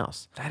Mickey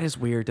Mouse. That is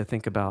weird to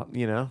think about.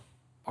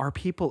 Are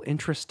people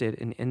interested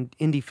in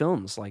indie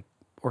films,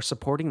 or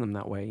supporting them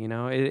that way?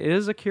 It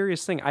is a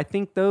curious thing. I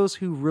think those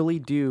who really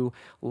do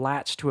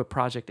latch to a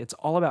project, it's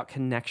all about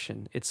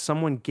connection. It's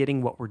someone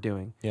getting what we're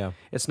doing. Yeah.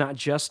 It's not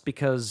just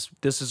because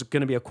this is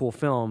going to be a cool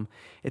film.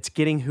 It's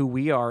getting who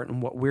we are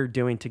and what we're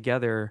doing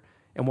together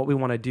and what we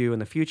want to do in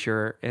the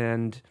future.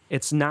 And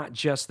it's not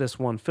just this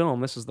one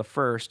film. This is the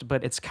first,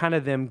 but it's kind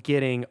of them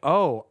getting,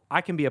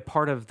 I can be a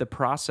part of the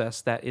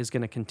process that is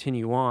going to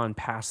continue on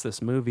past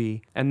this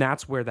movie. And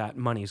that's where that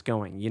money's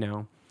going,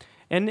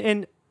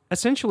 And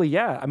essentially,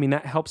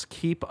 that helps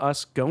keep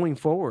us going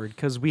forward,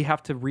 because we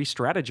have to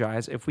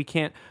re-strategize. If we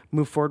can't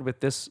move forward with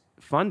this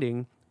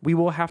funding, we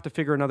will have to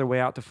figure another way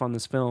out to fund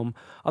this film.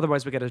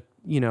 Otherwise, we got to,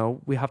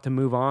 we have to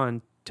move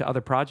on to other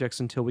projects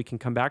until we can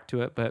come back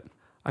to it. But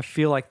I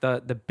feel like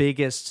the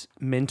biggest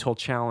mental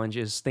challenge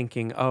is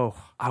thinking,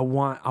 I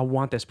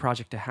want this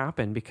project to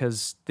happen,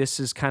 because this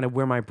is kind of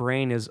where my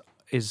brain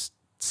is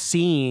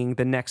seeing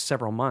the next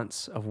several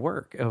months of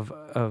work,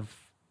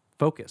 of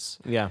focus.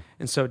 Yeah.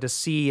 And so to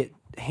see it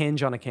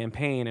hinge on a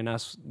campaign and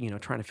us,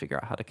 trying to figure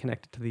out how to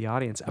connect it to the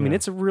audience. I mean,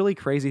 it's a really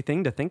crazy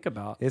thing to think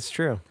about. It's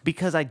true.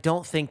 Because I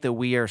don't think that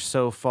we are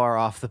so far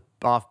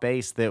off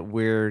base that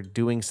we're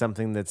doing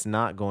something that's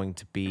not going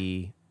to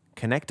be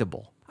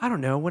connectable. I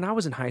don't know. When I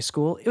was in high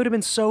school, it would have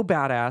been so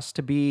badass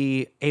to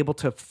be able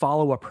to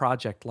follow a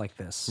project like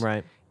this.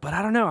 Right. But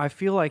I don't know. I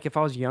feel like if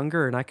I was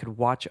younger and I could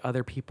watch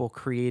other people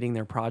creating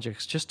their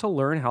projects just to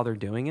learn how they're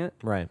doing it.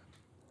 Right.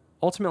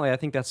 Ultimately, I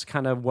think that's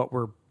kind of what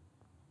we're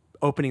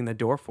opening the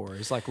door for,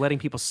 is letting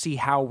people see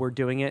how we're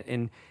doing it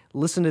and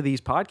listen to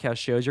these podcast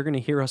shows. You're going to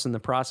hear us in the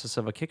process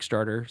of a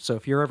Kickstarter. So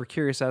if you're ever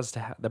curious as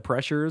to the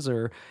pressures,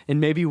 and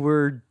maybe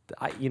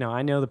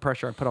I know the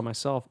pressure I put on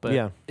myself,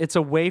 but it's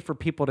a way for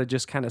people to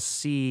just kind of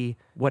see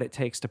what it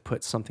takes to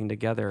put something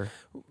together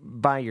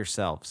by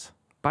yourselves.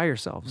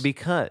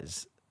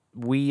 Because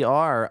we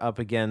are up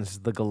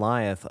against the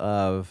Goliath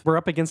of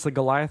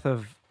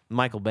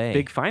Michael Bay,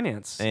 big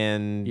finance,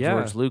 and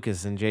George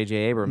Lucas and J.J.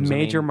 Abrams.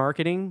 Major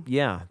marketing.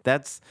 Yeah,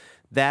 that's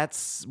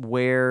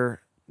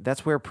where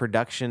that's where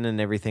production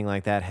and everything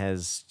like that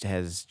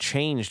has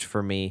changed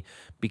for me,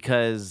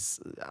 because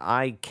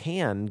I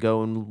can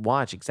go and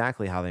watch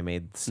exactly how they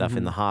made stuff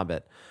in The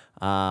Hobbit.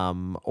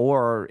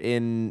 Or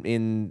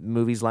in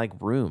movies like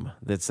Room,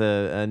 that's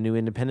a new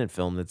independent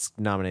film that's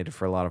nominated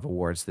for a lot of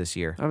awards this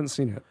year. I haven't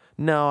seen it.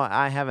 No,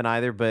 I haven't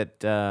either, but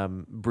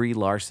Brie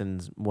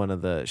Larson's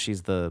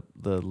she's the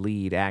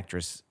lead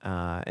actress,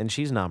 and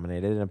she's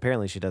nominated, and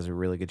apparently she does a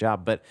really good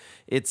job. But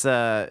it's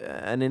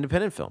an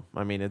independent film.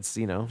 I mean, it's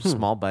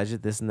small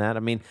budget, this and that. I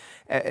mean,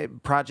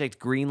 Project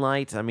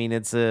Greenlight. I mean,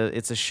 it's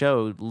a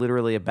show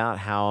literally about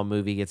how a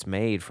movie gets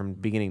made from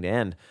beginning to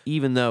end,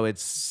 even though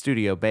it's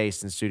studio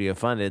based and studio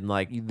funded.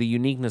 Like, the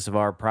uniqueness of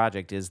our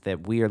project is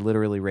that we are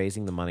literally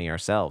raising the money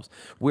ourselves.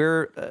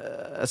 We're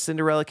a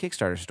Cinderella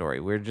Kickstarter story.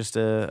 We're just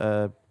a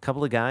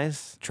couple of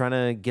guys trying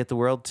to get the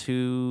world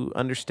to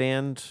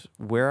understand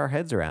where our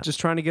heads are at.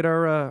 Just trying to get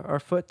our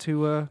foot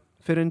to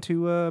fit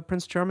into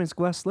Prince Charming's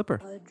glass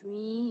slipper. A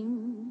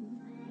dream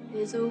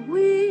is a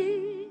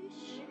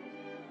wish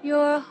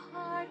your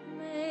heart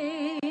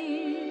makes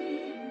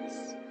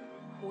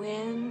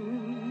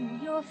when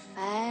you're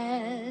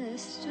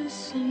fast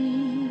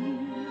asleep.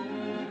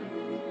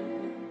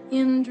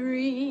 In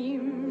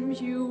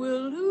dreams you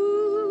will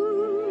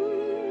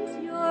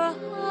lose your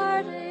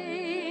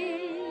heartache.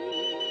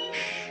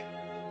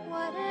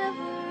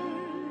 Whatever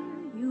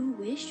you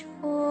wish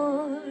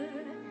for,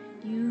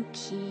 you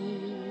keep.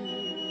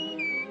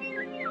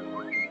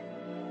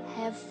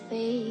 Have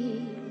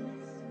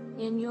faith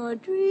in your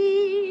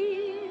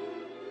dreams,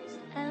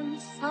 and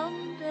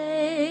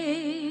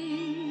someday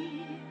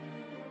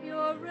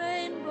your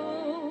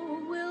rainbow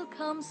will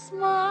come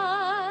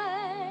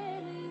smiling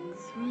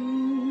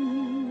through.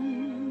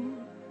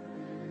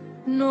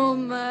 No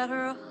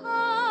matter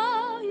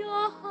how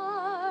your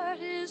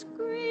heart is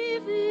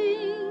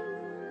grieving,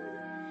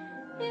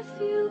 if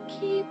you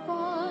keep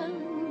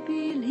on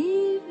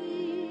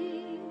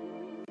believing,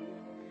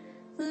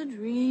 the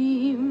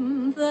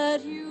dream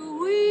that you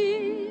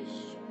wish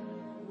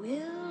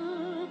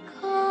will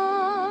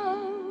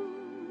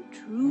come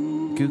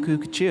true.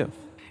 Cuckoo Choo.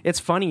 It's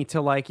funny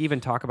to even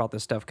talk about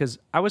this stuff, because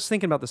I was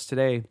thinking about this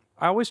today.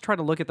 I always try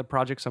to look at the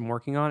projects I'm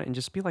working on and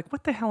just be like,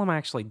 what the hell am I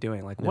actually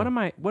doing? What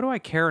do I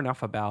care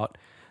enough about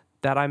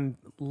that I'm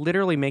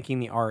literally making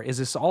the art? Is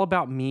this all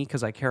about me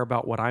because I care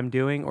about what I'm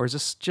doing? Or is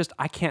this just,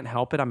 I can't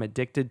help it, I'm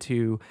addicted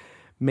to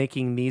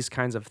making these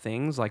kinds of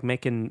things, like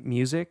making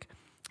music?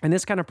 And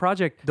this kind of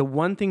project, the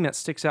one thing that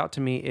sticks out to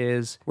me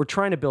is we're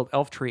trying to build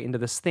Elftree into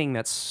this thing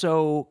that's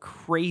so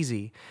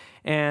crazy.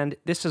 And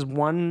this is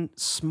one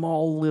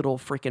small little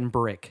freaking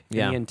brick in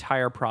the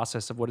entire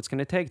process of what it's going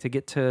to take to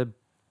get to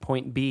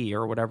point B,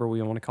 or whatever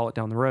we want to call it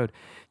down the road.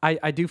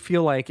 I do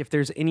feel like if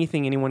there's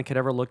anything anyone could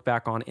ever look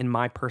back on in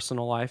my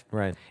personal life,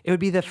 right, it would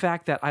be the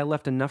fact that I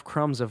left enough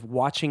crumbs of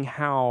watching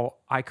how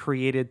I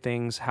created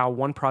things, how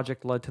one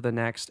project led to the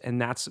next,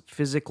 and that's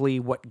physically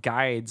what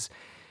guides,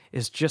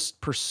 is just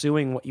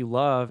pursuing what you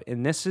love.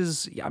 And this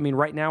is, I mean,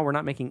 right now we're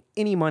not making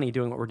any money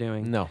doing what we're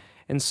doing. No.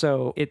 And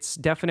so it's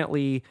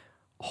definitely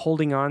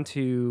holding on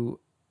to,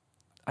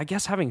 I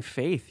guess, having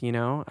faith,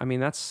 I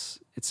mean,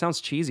 it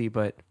sounds cheesy,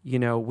 but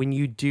when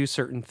you do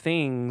certain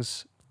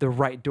things, the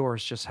right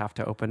doors just have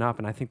to open up.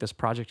 And I think this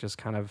project is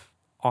kind of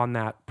on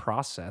that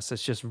process.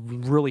 It's just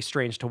really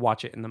strange to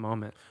watch it in the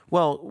moment.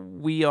 Well,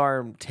 we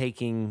are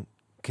taking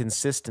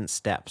consistent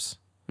steps.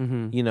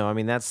 Mm-hmm. I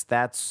mean,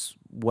 that's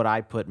what I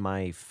put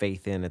my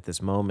faith in at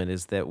this moment,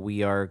 is that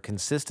we are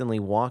consistently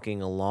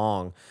walking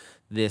along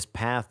this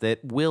path that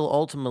will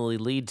ultimately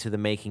lead to the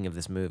making of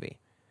this movie.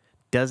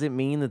 Does it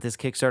mean that this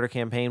Kickstarter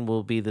campaign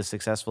will be the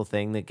successful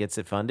thing that gets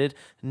it funded?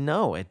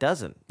 No, it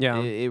doesn't. Yeah.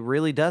 It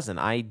really doesn't.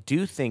 I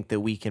do think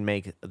that we can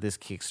make this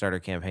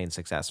Kickstarter campaign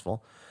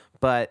successful,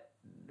 but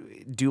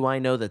do I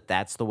know that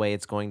that's the way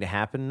it's going to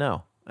happen?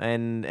 No.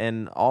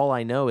 And all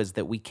I know is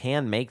that we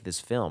can make this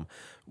film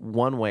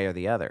one way or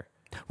the other.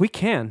 We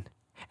can,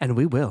 and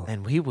we will.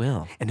 And we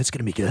will. And it's going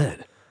to be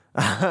good.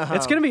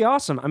 It's going to be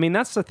awesome. I mean,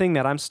 that's the thing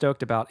that I'm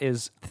stoked about,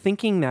 is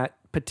thinking that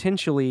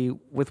potentially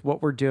with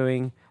what we're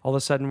doing, all of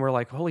a sudden we're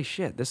like, holy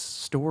shit, this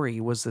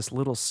story was this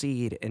little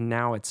seed, and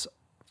now it's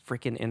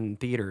freaking in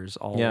theaters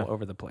all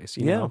over the place.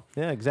 You know?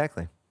 Yeah,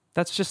 exactly.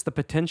 That's just the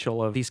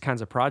potential of these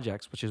kinds of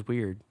projects, which is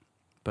weird,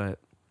 but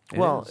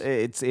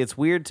it's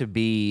weird to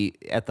be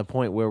at the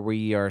point where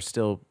we are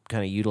still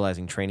kind of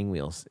utilizing training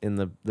wheels in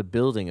the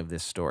building of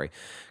this story,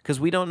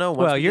 because we don't know.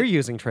 Well, you're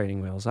using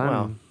training wheels.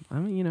 I'm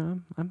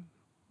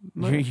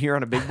You're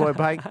on a big boy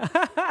bike?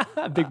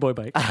 Big boy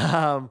bike.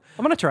 I'm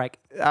on a trike.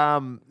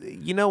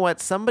 You know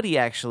what? Somebody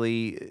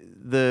actually,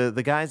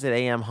 the guys at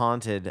AM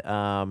Haunted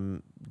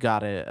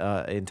got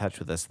in touch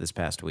with us this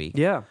past week.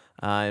 Yeah.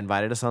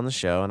 Invited us on the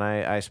show, and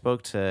I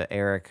spoke to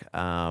Eric,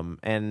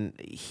 and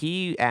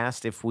he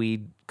asked if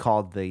we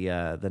called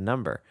the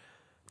number.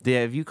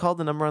 Have you called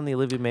the number on the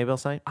Olivia Maybell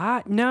site?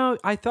 No,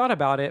 I thought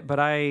about it, but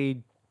I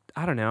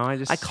don't know.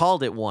 I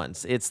called it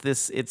once. It's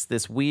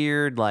this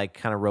weird, like,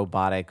 kind of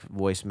robotic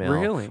voicemail.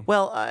 Really?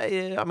 Well,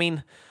 I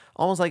mean,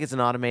 almost like it's an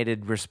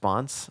automated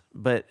response,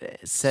 but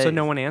So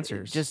no one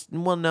answers.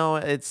 No,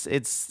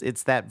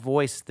 it's that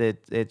voice that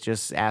it's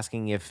just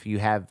asking if you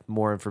have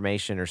more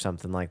information or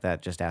something like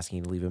that, just asking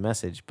you to leave a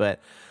message.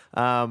 But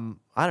I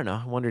don't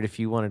know. I wondered if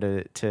you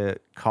wanted to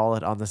call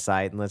it on the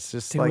site and let's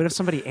just Dude, what if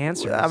somebody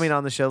answers? I mean,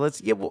 on the show,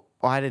 well,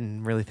 I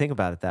didn't really think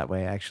about it that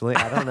way, actually.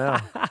 I don't know.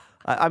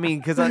 I mean,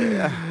 because I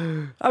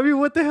mean,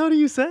 what the hell do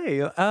you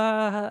say?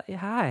 Hi.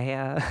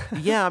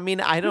 Yeah, I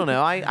mean, I don't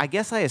know. I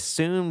guess I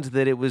assumed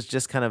that it was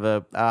just kind of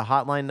a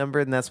hotline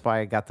number, and that's why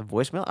I got the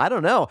voicemail. I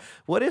don't know.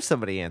 What if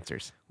somebody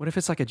answers? What if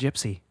it's like a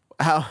gypsy?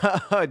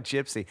 A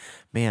gypsy,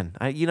 man.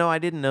 I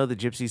didn't know the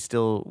gypsies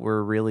still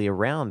were really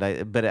around.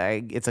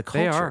 It's a culture.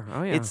 They are.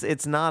 Oh yeah.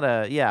 It's not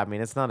a. Yeah, I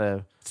mean, it's not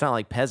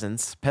like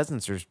peasants.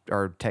 Peasants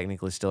are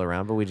technically still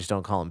around, but we just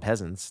don't call them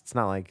peasants. It's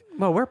not like.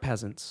 Well, we're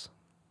peasants.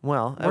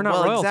 Well, we're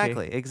not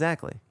royalty.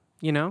 Exactly.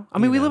 You know, I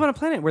mean, we live on a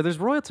planet where there's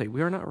royalty.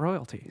 We are not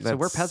royalty, so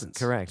we're peasants.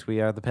 Correct.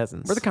 We are the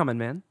peasants. We're the common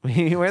man.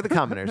 We're the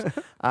commoners.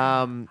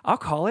 I'll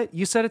call it.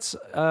 You said it's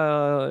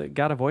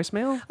got a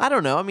voicemail. I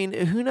don't know. I mean,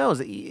 who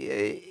knows?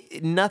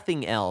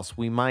 Nothing else.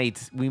 We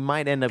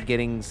might end up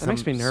getting some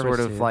sort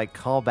of like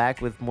call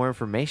back with more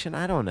information.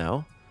 I don't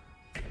know.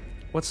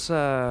 Let's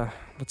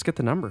get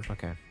the number.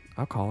 Okay.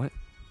 I'll call it.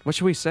 What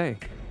should we say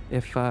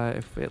if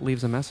it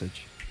leaves a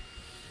message?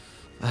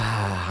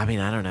 I mean,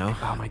 I don't know.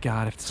 Oh my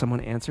God! If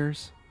someone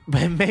answers,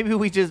 but maybe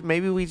we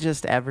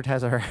just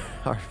advertise our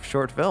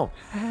short film.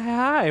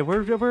 Hi,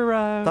 we're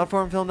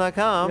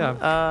thoughtforumfilm.com.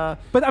 Yeah.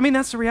 But I mean,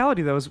 that's the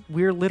reality though. Is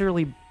we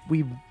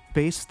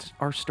based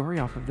our story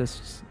off of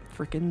this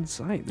freaking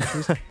site.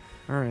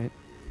 All right.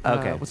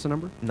 Okay. What's the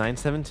number?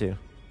 972.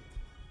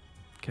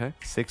 Okay.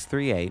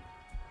 638.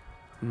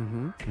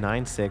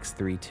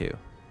 9632.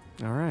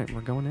 All right, we're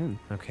going in.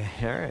 Okay.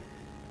 All right.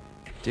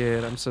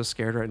 Dude, I'm so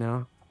scared right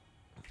now.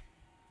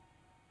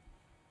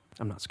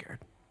 I'm not scared.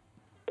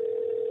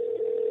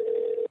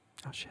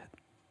 Oh, shit.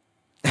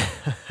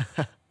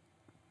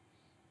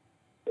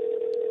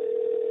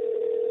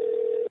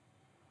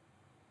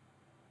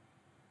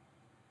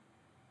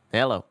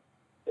 Hello.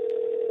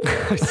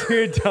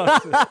 Dude,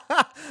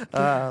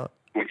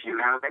 if you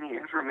have any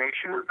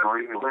information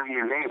regarding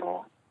Olivia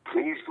Mabel,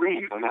 please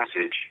leave a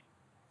message.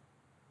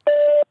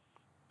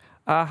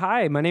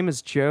 Hi, my name is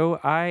Joe.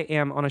 I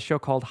am on a show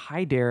called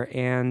Hi Dare,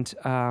 and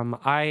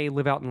I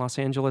live out in Los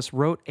Angeles.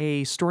 Wrote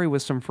a story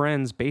with some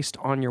friends based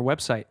on your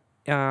website.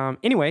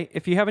 Anyway,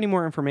 if you have any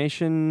more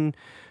information,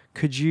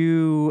 could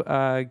you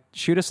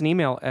shoot us an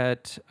email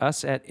at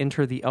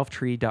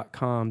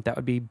us@entertheelftree.com? That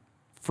would be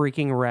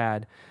freaking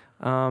rad.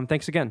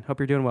 Thanks again.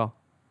 Hope you're doing well.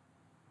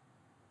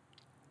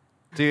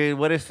 Dude,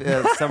 what if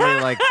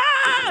somebody like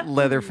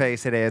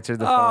Leatherface had answered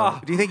the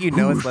phone? Do you think you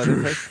know it's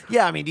Leatherface?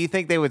 Yeah, I mean, do you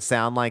think they would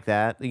sound like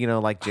that? You know,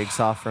 like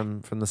Jigsaw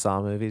from the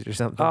Saw movies or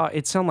something?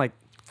 It sound like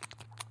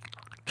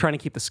trying to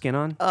keep the skin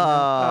on.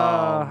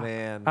 Oh,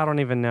 man. I don't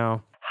even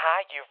know.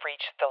 Hi, you've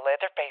reached the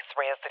Leatherface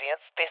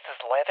residence. This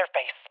is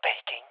Leatherface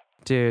speaking.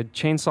 Dude,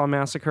 Chainsaw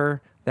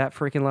Massacre, that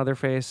freaking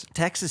Leatherface.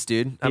 Texas,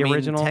 dude. The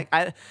original.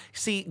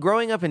 See,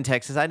 growing up in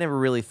Texas, I never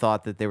really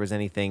thought that there was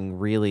anything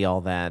really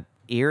all that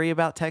eerie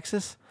about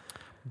Texas.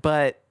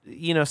 But,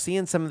 you know,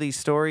 seeing some of these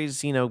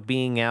stories, you know,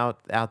 being out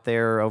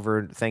there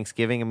over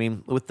Thanksgiving, I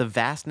mean, with the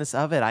vastness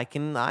of it, I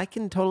can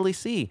totally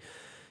see.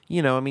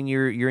 You know, I mean,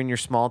 you're in your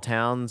small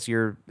towns,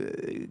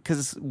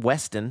 because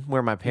Weston,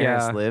 where my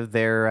parents live,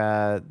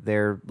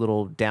 their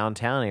little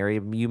downtown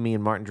area, me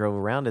and Martin drove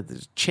around it.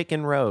 There's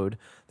Chicken Road,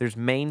 there's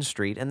Main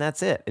Street, and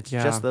that's it. It's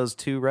just those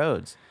two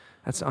roads.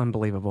 That's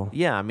unbelievable.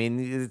 Yeah, I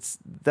mean,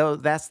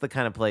 that's the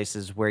kind of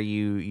places where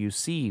you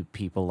see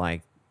people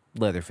like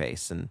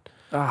Leatherface and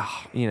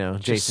you know,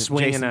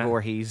 Jason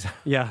Voorhees.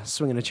 Yeah,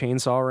 swinging a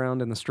chainsaw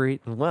around in the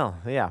street. Well,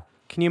 yeah.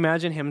 Can you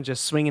imagine him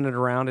just swinging it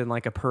around and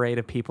like a parade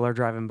of people are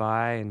driving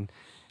by and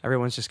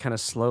everyone's just kind of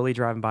slowly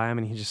driving by him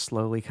and he just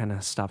slowly kind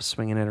of stops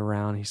swinging it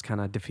around. He's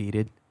kind of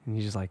defeated and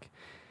he's just like,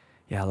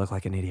 yeah, I look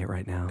like an idiot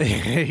right now.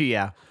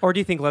 Yeah. Or do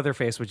you think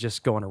Leatherface would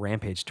just go on a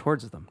rampage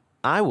towards them?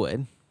 I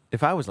would,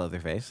 if I was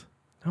Leatherface.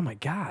 Oh my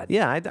God.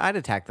 Yeah, I'd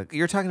attack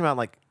You're talking about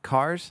like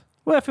cars?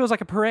 Well, it feels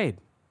like a parade.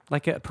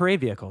 Like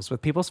parade vehicles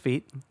with people's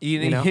feet.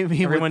 You know,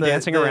 mean everyone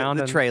dancing around.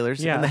 The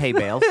trailers and the hay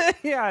bales.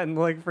 Yeah, and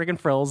like freaking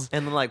frills.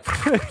 And then like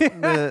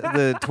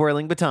the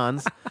twirling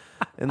batons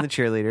and the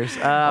cheerleaders.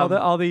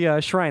 All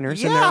the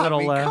Shriners. Yeah, and their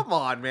little, I mean, come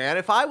on, man.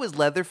 If I was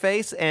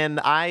Leatherface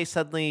and I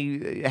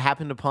suddenly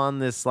happened upon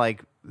this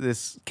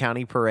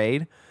county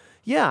parade,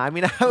 yeah, I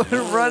mean, I would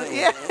run.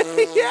 Yeah,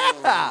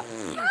 yeah.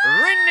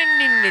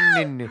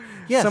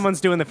 Yes.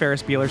 Someone's doing the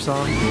Ferris Bueller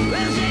song.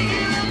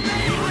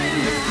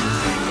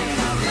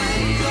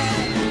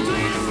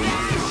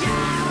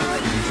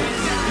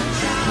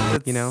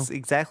 That's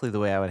exactly the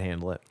way I would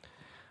handle it.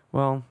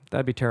 Well,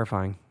 that'd be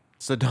terrifying.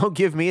 So don't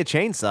give me a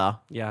chainsaw.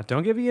 Yeah,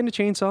 don't give you a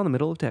chainsaw in the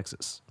middle of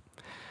Texas.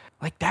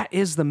 Like, that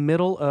is the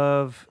middle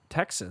of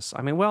Texas.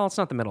 I mean, well, it's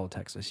not the middle of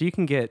Texas. You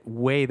can get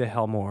way the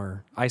hell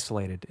more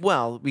isolated.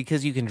 Well,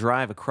 because you can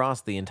drive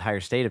across the entire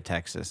state of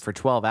Texas for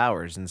 12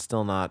 hours and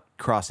still not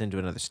cross into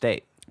another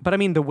state. But I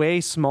mean, the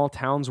way small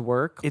towns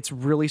work, it's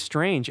really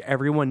strange.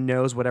 Everyone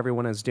knows what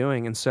everyone is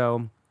doing. And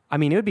so, I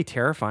mean, it would be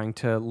terrifying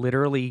to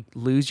literally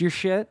lose your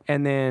shit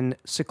and then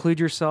seclude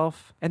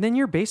yourself. And then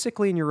you're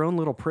basically in your own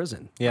little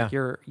prison. Yeah.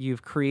 Like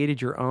you've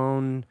created your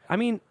own. I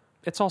mean,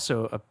 it's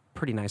also a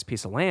pretty nice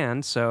piece of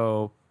land.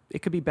 So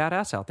it could be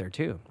badass out there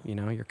too. You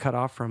know, you're cut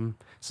off from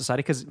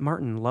society because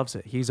Martin loves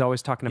it. He's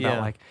always talking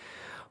about like,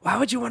 why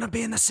would you want to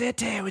be in the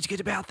city? Would you get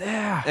about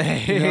there?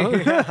 You know?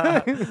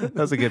 That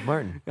was a good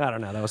Martin. I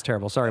don't know. That was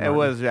terrible. Sorry, Martin. It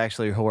was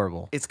actually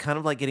horrible. It's kind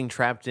of like getting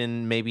trapped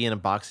maybe in a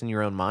box in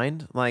your own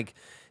mind. Like,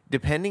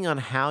 depending on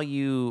how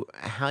you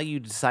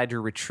decide to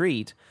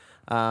retreat,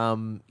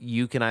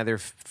 you can either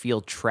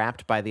feel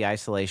trapped by the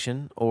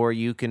isolation, or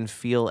you can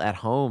feel at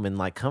home and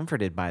like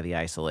comforted by the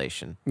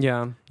isolation.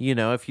 Yeah. You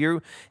know, if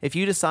you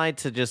decide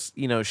to just,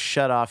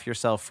 shut off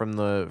yourself from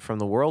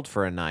the world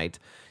for a night,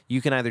 you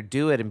can either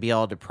do it and be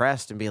all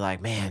depressed and be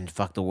like, man,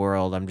 fuck the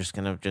world. I'm just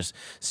going to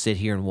sit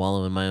here and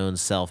wallow in my own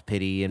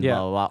self-pity and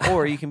blah, blah, blah.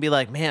 Or you can be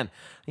like, man,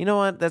 you know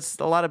what? That's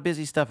a lot of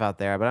busy stuff out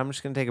there, but I'm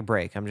just going to take a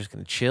break. I'm just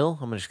going to chill.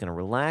 I'm just going to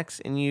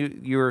relax. And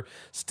you're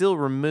still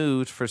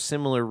removed for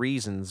similar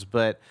reasons,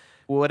 but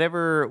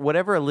whatever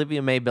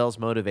Olivia Mae Bell's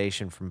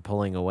motivation from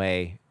pulling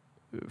away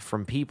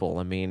from people,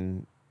 I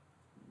mean,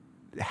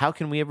 how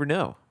can we ever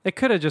know? It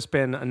could have just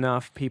been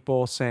enough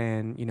people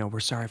saying,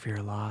 we're sorry for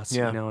your loss,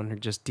 and her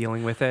just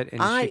dealing with it.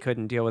 And she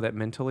couldn't deal with it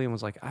mentally and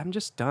was like, I'm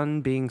just done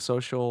being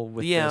social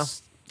with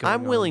this.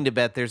 I'm willing to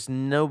bet there's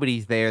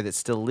nobody there that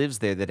still lives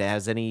there that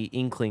has any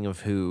inkling of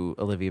who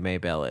Olivia Mae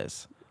Bell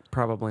is.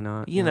 Probably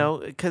not. You know,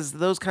 because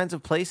those kinds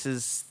of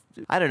places,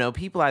 I don't know,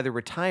 people either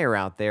retire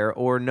out there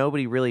or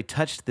nobody really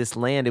touched this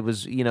land. It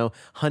was,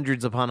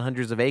 hundreds upon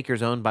hundreds of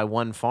acres owned by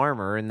one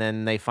farmer, and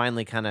then they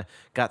finally kind of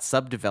got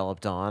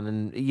subdeveloped on.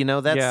 And,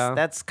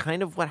 that's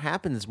kind of what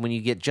happens when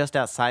you get just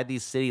outside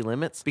these city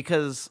limits,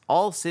 because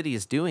all city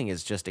is doing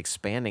is just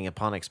expanding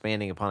upon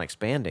expanding upon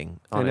expanding.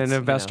 And an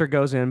investor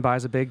goes in,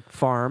 buys a big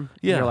farm,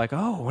 and you're like,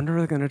 oh, I wonder what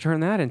they're going to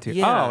turn that into.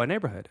 Yeah. Oh, a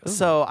neighborhood. Ooh.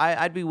 So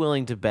I'd be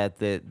willing to bet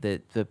that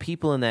the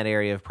people in that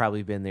area have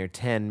probably been there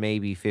 10,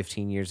 maybe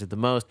 15 years at the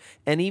most.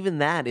 And even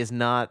that is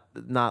not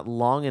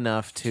long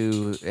enough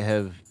to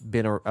have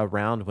been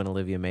around when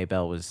Olivia Mae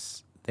Bell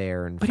was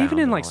there. But even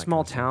in like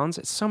small towns,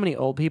 it's so many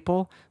old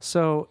people.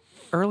 So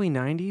early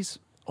 90s,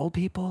 old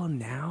people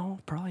now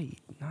probably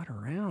not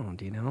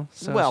around,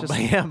 So well, by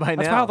now.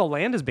 That's how the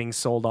land is being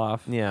sold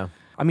off. Yeah.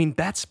 I mean,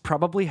 that's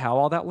probably how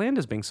all that land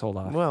is being sold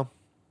off. Well,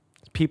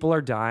 people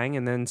are dying,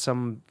 and then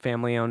some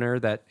family owner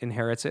that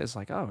inherits it is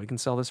like, oh, we can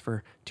sell this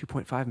for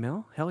 $2.5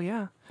 million? Hell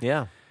yeah.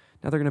 Yeah.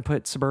 Now they're going to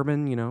put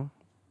suburban,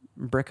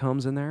 brick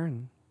homes in there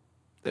and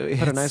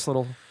put a nice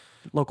little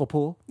local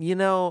pool. A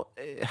little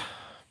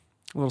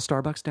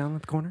Starbucks down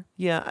at the corner.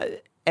 Yeah.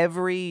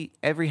 Every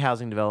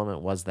housing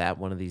development was that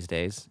one of these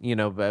days,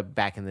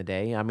 back in the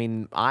day. I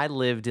mean, I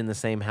lived in the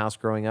same house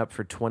growing up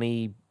for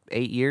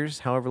 28 years,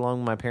 however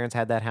long my parents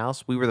had that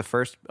house. We were the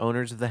first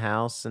owners of the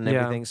house and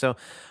everything. So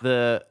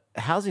the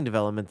housing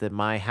development that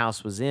my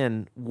house was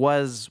in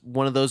was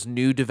one of those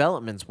new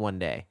developments one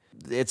day.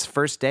 Its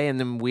first day, and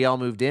then we all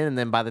moved in, and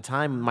then by the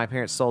time my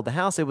parents sold the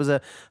house, it was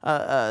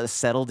a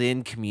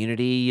settled-in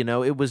community.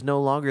 It was no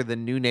longer the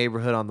new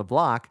neighborhood on the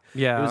block.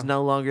 Yeah. It was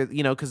no longer,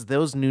 because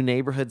those new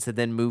neighborhoods had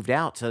then moved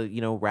out to,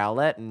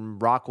 Rowlett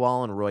and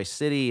Rockwall and Royce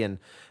City, and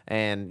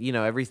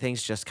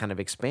everything's just kind of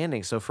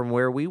expanding. So from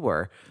where we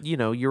were,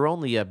 you're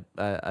only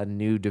a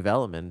new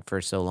development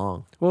for so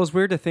long. Well, it was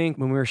weird to think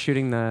when we were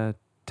shooting the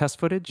test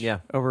footage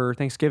over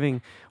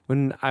Thanksgiving,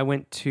 when I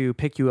went to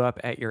pick you up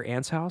at your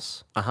aunt's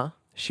house.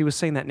 She was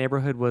saying that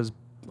neighborhood was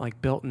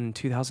like built in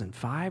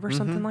 2005 or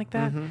something like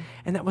that.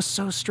 And that was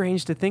so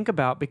strange to think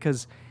about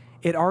because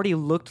it already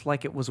looked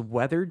like it was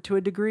weathered to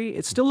a degree.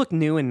 It still looked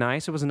new and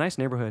nice. It was a nice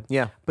neighborhood.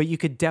 Yeah. But you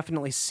could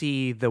definitely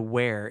see the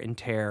wear and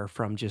tear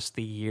from just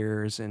the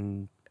years.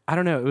 And I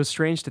don't know. It was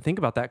strange to think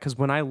about that because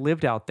when I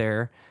lived out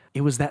there,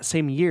 it was that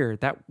same year.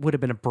 That would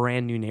have been a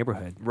brand new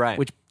neighborhood. Right.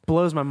 Which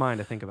blows my mind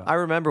to think about. I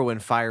remember when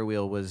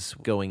Firewheel was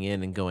going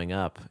in and going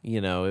up,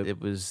 it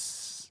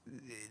was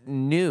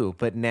new,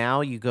 but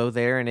now you go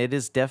there and it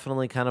is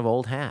definitely kind of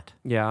old hat.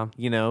 Yeah.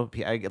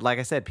 Like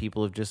I said,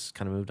 people have just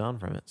kind of moved on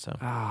from it. So,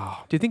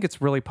 do you think it's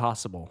really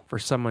possible for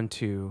someone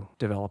to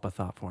develop a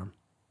thought form?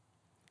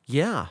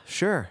 Yeah,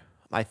 sure.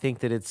 I think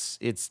that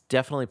it's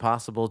definitely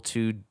possible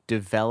to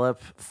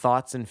develop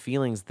thoughts and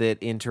feelings that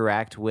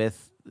interact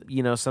with,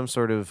 some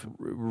sort of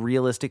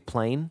realistic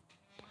plane.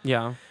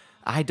 Yeah.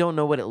 I don't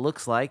know what it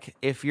looks like.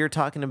 If you're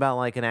talking about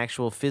like an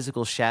actual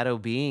physical shadow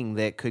being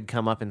that could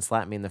come up and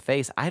slap me in the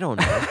face, I don't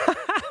know.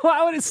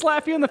 Why would it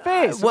slap you in the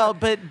face? Well,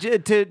 but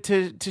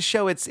to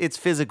show its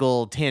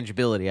physical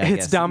tangibility, I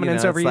guess. Its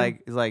dominance over you.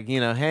 It's like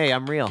hey,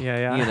 I'm real.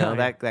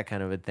 Yeah. That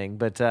kind of a thing.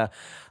 But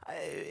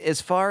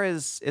as far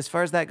as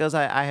that goes,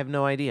 I have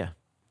no idea.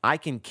 I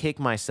can kick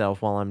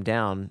myself while I'm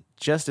down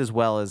just as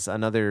well as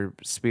another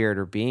spirit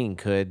or being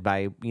could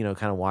by,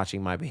 kind of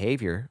watching my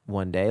behavior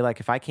one day. Like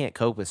if I can't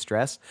cope with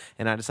stress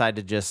and I decide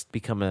to just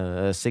become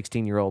a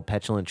 16-year-old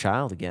petulant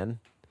child again,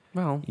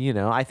 Well,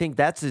 I think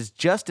that's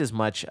just as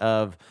much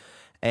of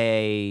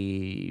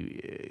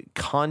a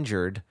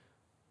conjured,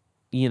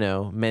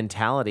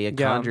 mentality, a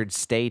conjured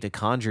state, a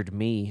conjured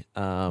me.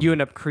 You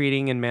end up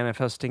creating and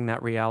manifesting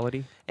that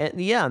reality.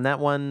 And that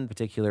one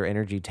particular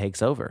energy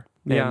takes over.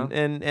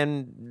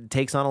 And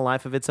takes on a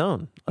life of its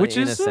own, which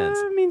in a sense.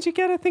 Means you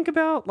got to think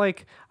about,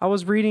 like, I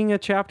was reading a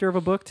chapter of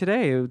a book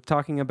today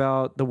talking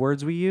about the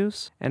words we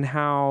use and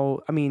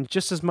how,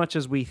 just as much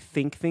as we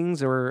think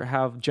things or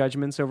have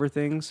judgments over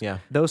things,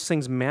 those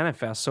things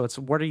manifest. So it's,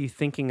 what are you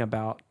thinking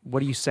about?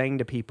 What are you saying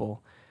to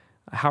people?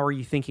 How are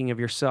you thinking of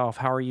yourself?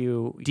 How are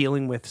you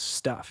dealing with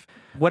stuff?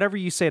 Whatever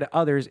you say to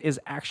others is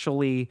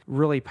actually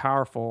really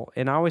powerful.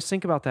 And I always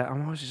think about that.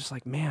 I'm always just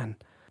like, man,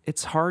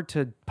 it's hard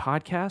to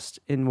podcast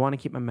and want to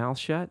keep my mouth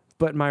shut,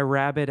 but my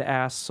rabid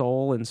ass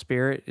soul and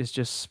spirit is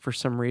just, for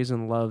some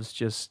reason, loves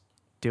just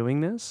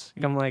doing this.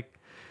 I'm like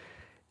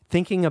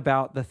thinking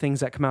about the things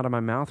that come out of my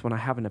mouth when I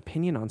have an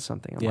opinion on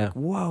something. I'm like,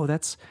 whoa,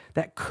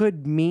 that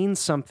could mean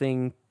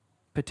something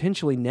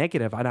potentially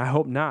negative. And I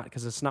hope not,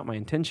 because it's not my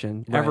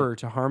intention ever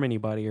to harm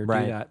anybody or do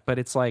that. But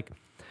it's like,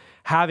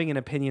 having an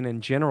opinion in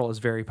general is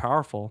very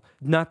powerful.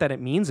 Not that it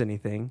means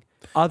anything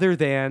other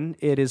than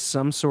it is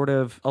some sort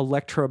of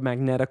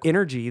electromagnetic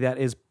energy that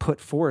is put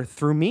forth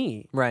through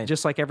me. Right.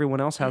 Just like everyone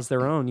else has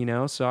their own,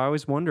 So I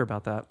always wonder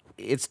about that.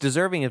 It's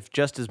deserving of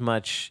just as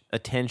much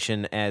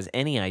attention as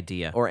any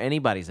idea or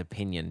anybody's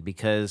opinion,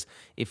 because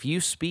if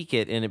you speak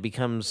it and it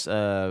becomes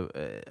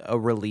a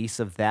release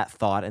of that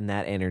thought and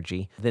that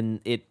energy,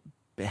 then it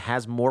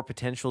has more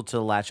potential to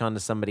latch on to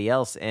somebody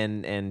else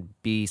and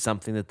be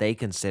something that they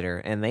consider,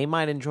 and they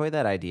might enjoy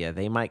that idea.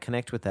 They might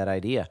connect with that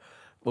idea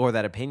or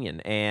that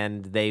opinion,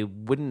 and they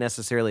wouldn't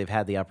necessarily have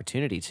had the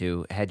opportunity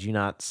to had you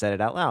not said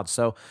it out loud.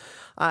 So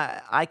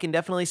I can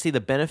definitely see the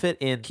benefit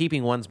in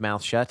keeping one's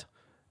mouth shut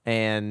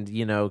and,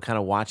 kind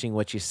of watching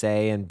what you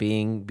say and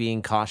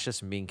being cautious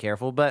and being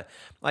careful. But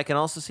I can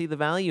also see the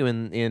value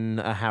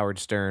in a Howard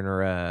Stern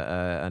or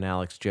an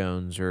Alex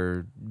Jones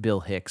or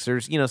Bill Hicks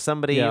or,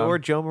 somebody or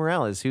Joe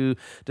Morales who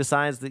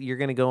decides that you're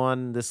going to go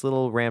on this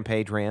little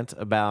rampage rant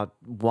about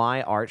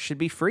why art should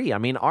be free.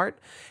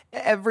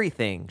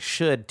 Everything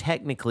should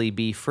technically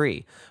be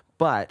free,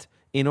 but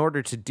in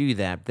order to do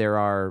that, there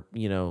are,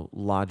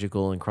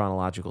 logical and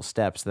chronological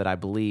steps that I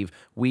believe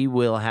we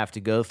will have to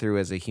go through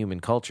as a human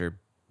culture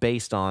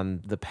based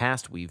on the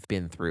past we've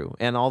been through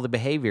and all the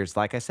behaviors,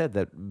 like I said,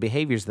 that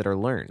behaviors that are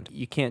learned.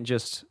 You can't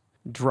just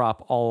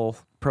drop all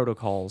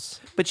protocols.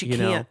 But you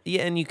can't,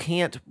 and you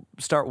can't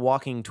start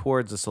walking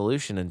towards a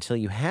solution until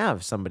you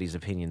have somebody's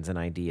opinions and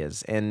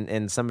ideas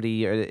and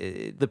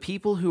somebody, the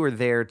people who are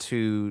there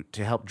to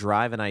help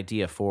drive an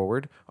idea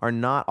forward are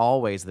not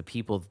always the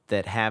people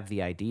that have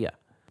the idea.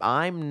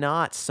 I'm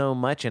not so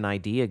much an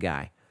idea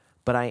guy,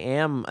 but I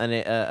am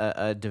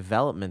a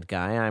development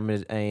guy. I'm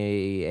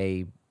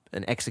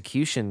an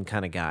execution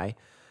kind of guy.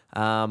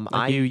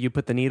 You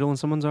put the needle in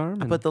someone's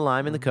arm? I put the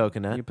lime in the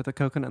coconut. You put the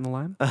coconut in the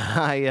lime?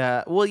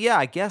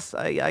 I guess,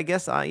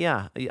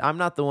 I'm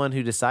not the one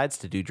who decides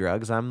to do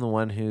drugs. I'm the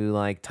one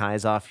who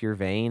ties off your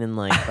vein and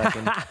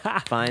fucking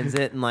finds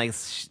it and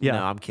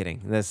no, I'm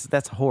kidding.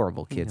 That's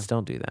horrible, kids.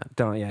 Don't do that.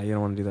 You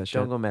don't want to do that shit.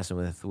 Don't go messing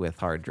with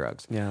hard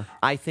drugs. Yeah.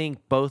 I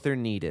think both are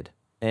needed.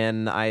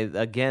 And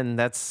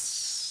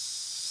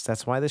that's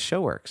why this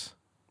show works.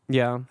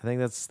 Yeah. I think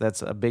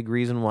that's a big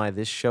reason why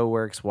this show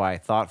works, why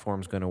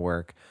Thoughtform's going to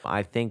work.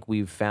 I think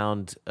we've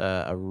found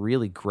a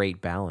really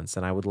great balance,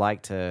 and I would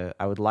like to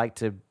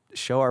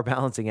show our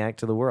balancing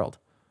act to the world.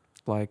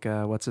 Like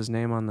what's his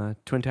name on the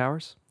Twin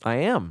Towers? I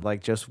am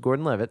like Joseph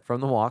Gordon-Levitt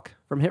from The Walk,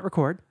 from Hit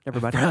Record.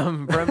 Everybody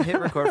from Hit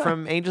Record,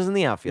 from Angels in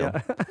the Outfield.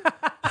 Yeah.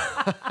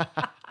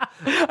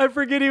 I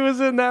forget he was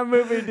in that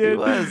movie, dude. He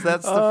was.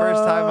 That's the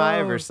first time I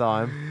ever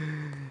saw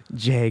him.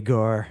 Jay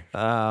Gore.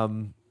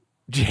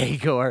 Jay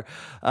Gore.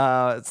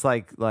 It's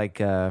like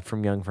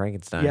from Young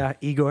Frankenstein. Yeah,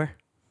 Igor.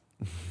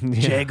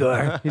 Jay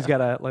Gore. He's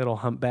got a little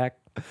humpback.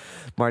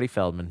 Marty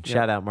Feldman.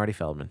 Shout out Marty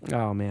Feldman.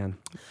 Oh, man.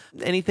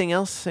 Anything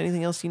else?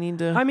 Anything else you need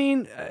to...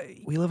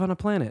 we live on a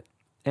planet.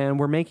 And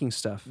we're making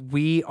stuff.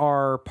 We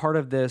are part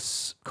of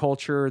this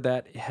culture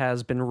that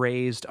has been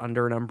raised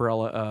under an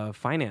umbrella of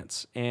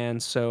finance.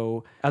 And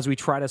so as we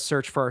try to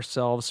search for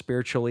ourselves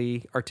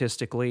spiritually,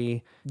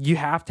 artistically, you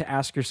have to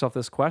ask yourself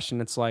this question.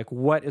 It's like,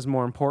 what is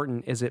more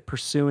important? Is it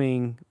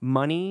pursuing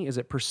money? Is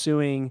it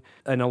pursuing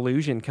an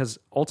illusion? Because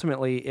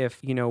ultimately,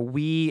 if,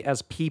 we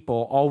as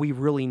people, all we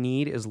really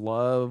need is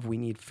love. We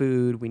need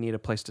food. We need a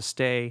place to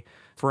stay,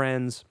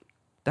 friends.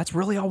 That's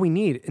really all we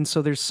need. And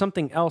so there's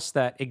something else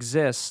that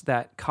exists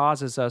that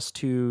causes us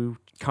to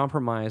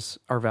compromise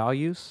our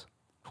values.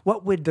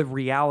 What would the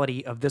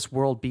reality of this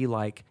world be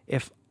like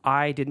if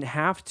I didn't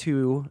have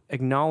to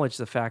acknowledge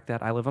the fact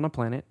that I live on a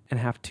planet and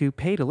have to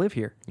pay to live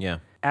here? Yeah.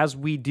 As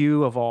we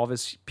do evolve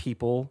as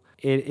people,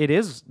 it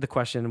is the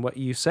question, what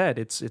you said,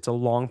 it's a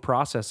long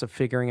process of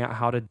figuring out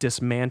how to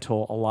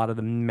dismantle a lot of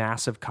the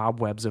massive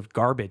cobwebs of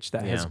garbage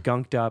that has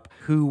gunked up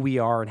who we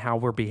are and how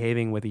we're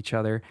behaving with each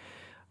other.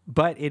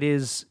 But it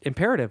is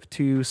imperative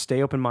to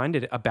stay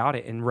open-minded about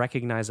it and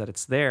recognize that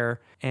it's there.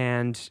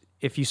 And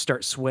if you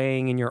start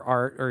swaying in your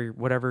art or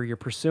whatever you're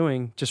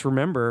pursuing, just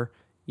remember,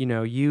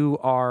 you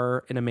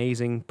are an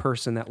amazing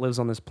person that lives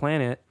on this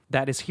planet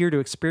that is here to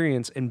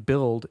experience and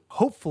build,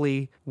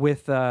 hopefully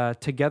with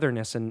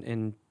togetherness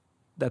and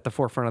at the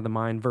forefront of the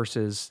mind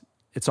versus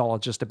it's all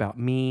just about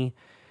me.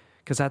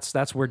 Because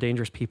that's where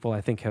dangerous people,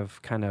 I think,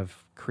 have kind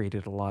of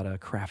created a lot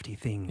of crafty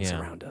things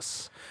around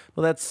us.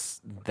 Well,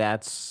 that's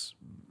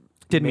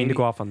didn't mean to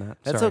go off on that.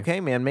 That's Sorry. okay,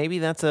 man. Maybe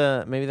that's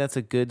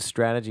a good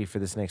strategy for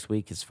this next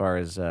week as far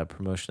as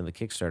promotion of the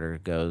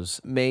Kickstarter goes.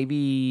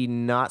 Maybe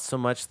not so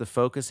much the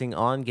focusing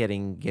on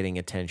getting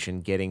attention,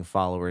 getting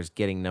followers,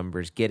 getting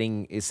numbers,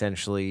 getting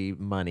essentially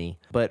money,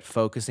 but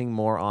focusing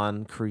more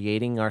on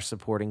creating our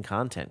supporting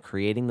content,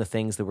 creating the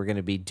things that we're going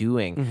to be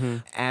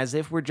doing as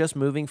if we're just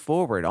moving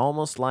forward.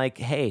 Almost like,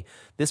 hey,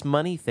 this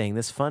money thing,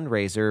 this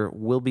fundraiser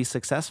will be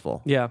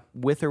successful,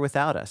 with or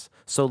without us.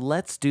 So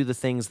let's do the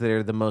things that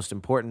are the most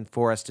important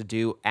for us to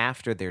do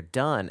after they're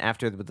done,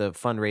 after the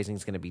fundraising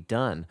is going to be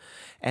done,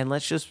 and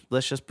let's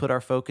just put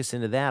our focus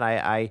into that.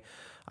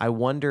 I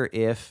wonder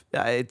if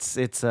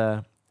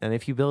and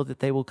if you build it,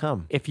 they will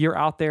come. If you're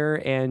out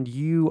there and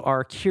you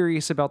are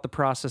curious about the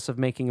process of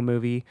making a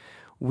movie,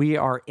 we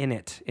are in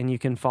it, and you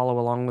can follow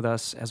along with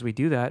us as we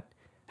do that.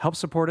 Help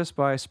support us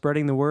by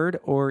spreading the word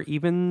or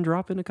even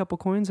dropping a couple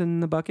coins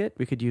in the bucket.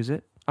 We could use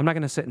it. I'm not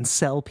going to sit and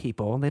sell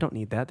people. They don't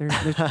need that.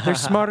 They're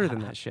smarter than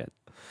that shit.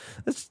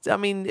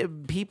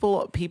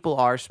 People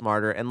are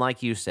smarter, and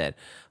like you said,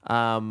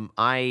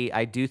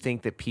 I do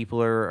think that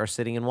people are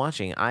sitting and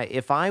watching.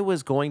 If I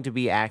was going to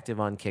be active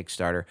on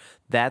Kickstarter,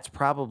 that's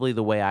probably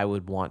the way I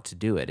would want to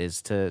do it,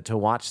 is to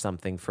watch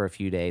something for a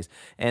few days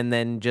and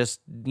then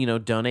just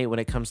donate when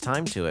it comes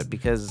time to it,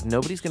 because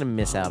nobody's going to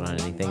miss out on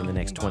anything in the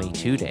next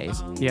 22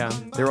 days. Yeah,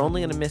 they're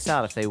only going to miss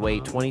out if they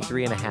wait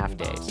 23 and a half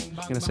days. I'm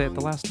going to say it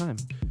the last time.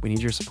 We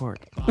need your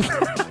support.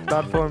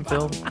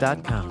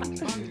 Thoughtformfilm.com.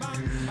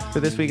 For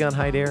this week on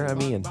Hi Dare,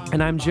 I'm Ian.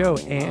 And I'm Joe,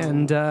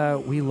 and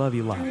we love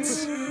you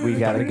lots. We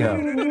gotta go.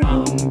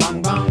 Bong,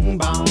 bong, bong,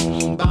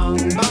 bong, bong,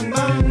 bong,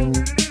 bong.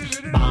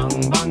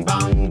 Bong, bong,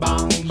 bong,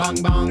 bong, bong,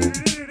 bong.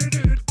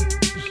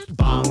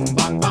 Bong,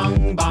 bong,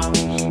 bong, bong,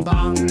 bong,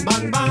 bong,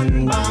 bong,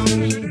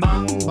 bong,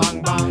 bong,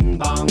 bong,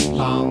 bong,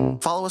 bong.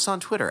 Follow us on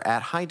Twitter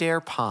at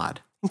HiDarePod.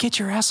 Get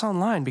your ass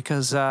online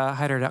because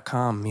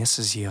HiDare.com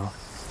misses you.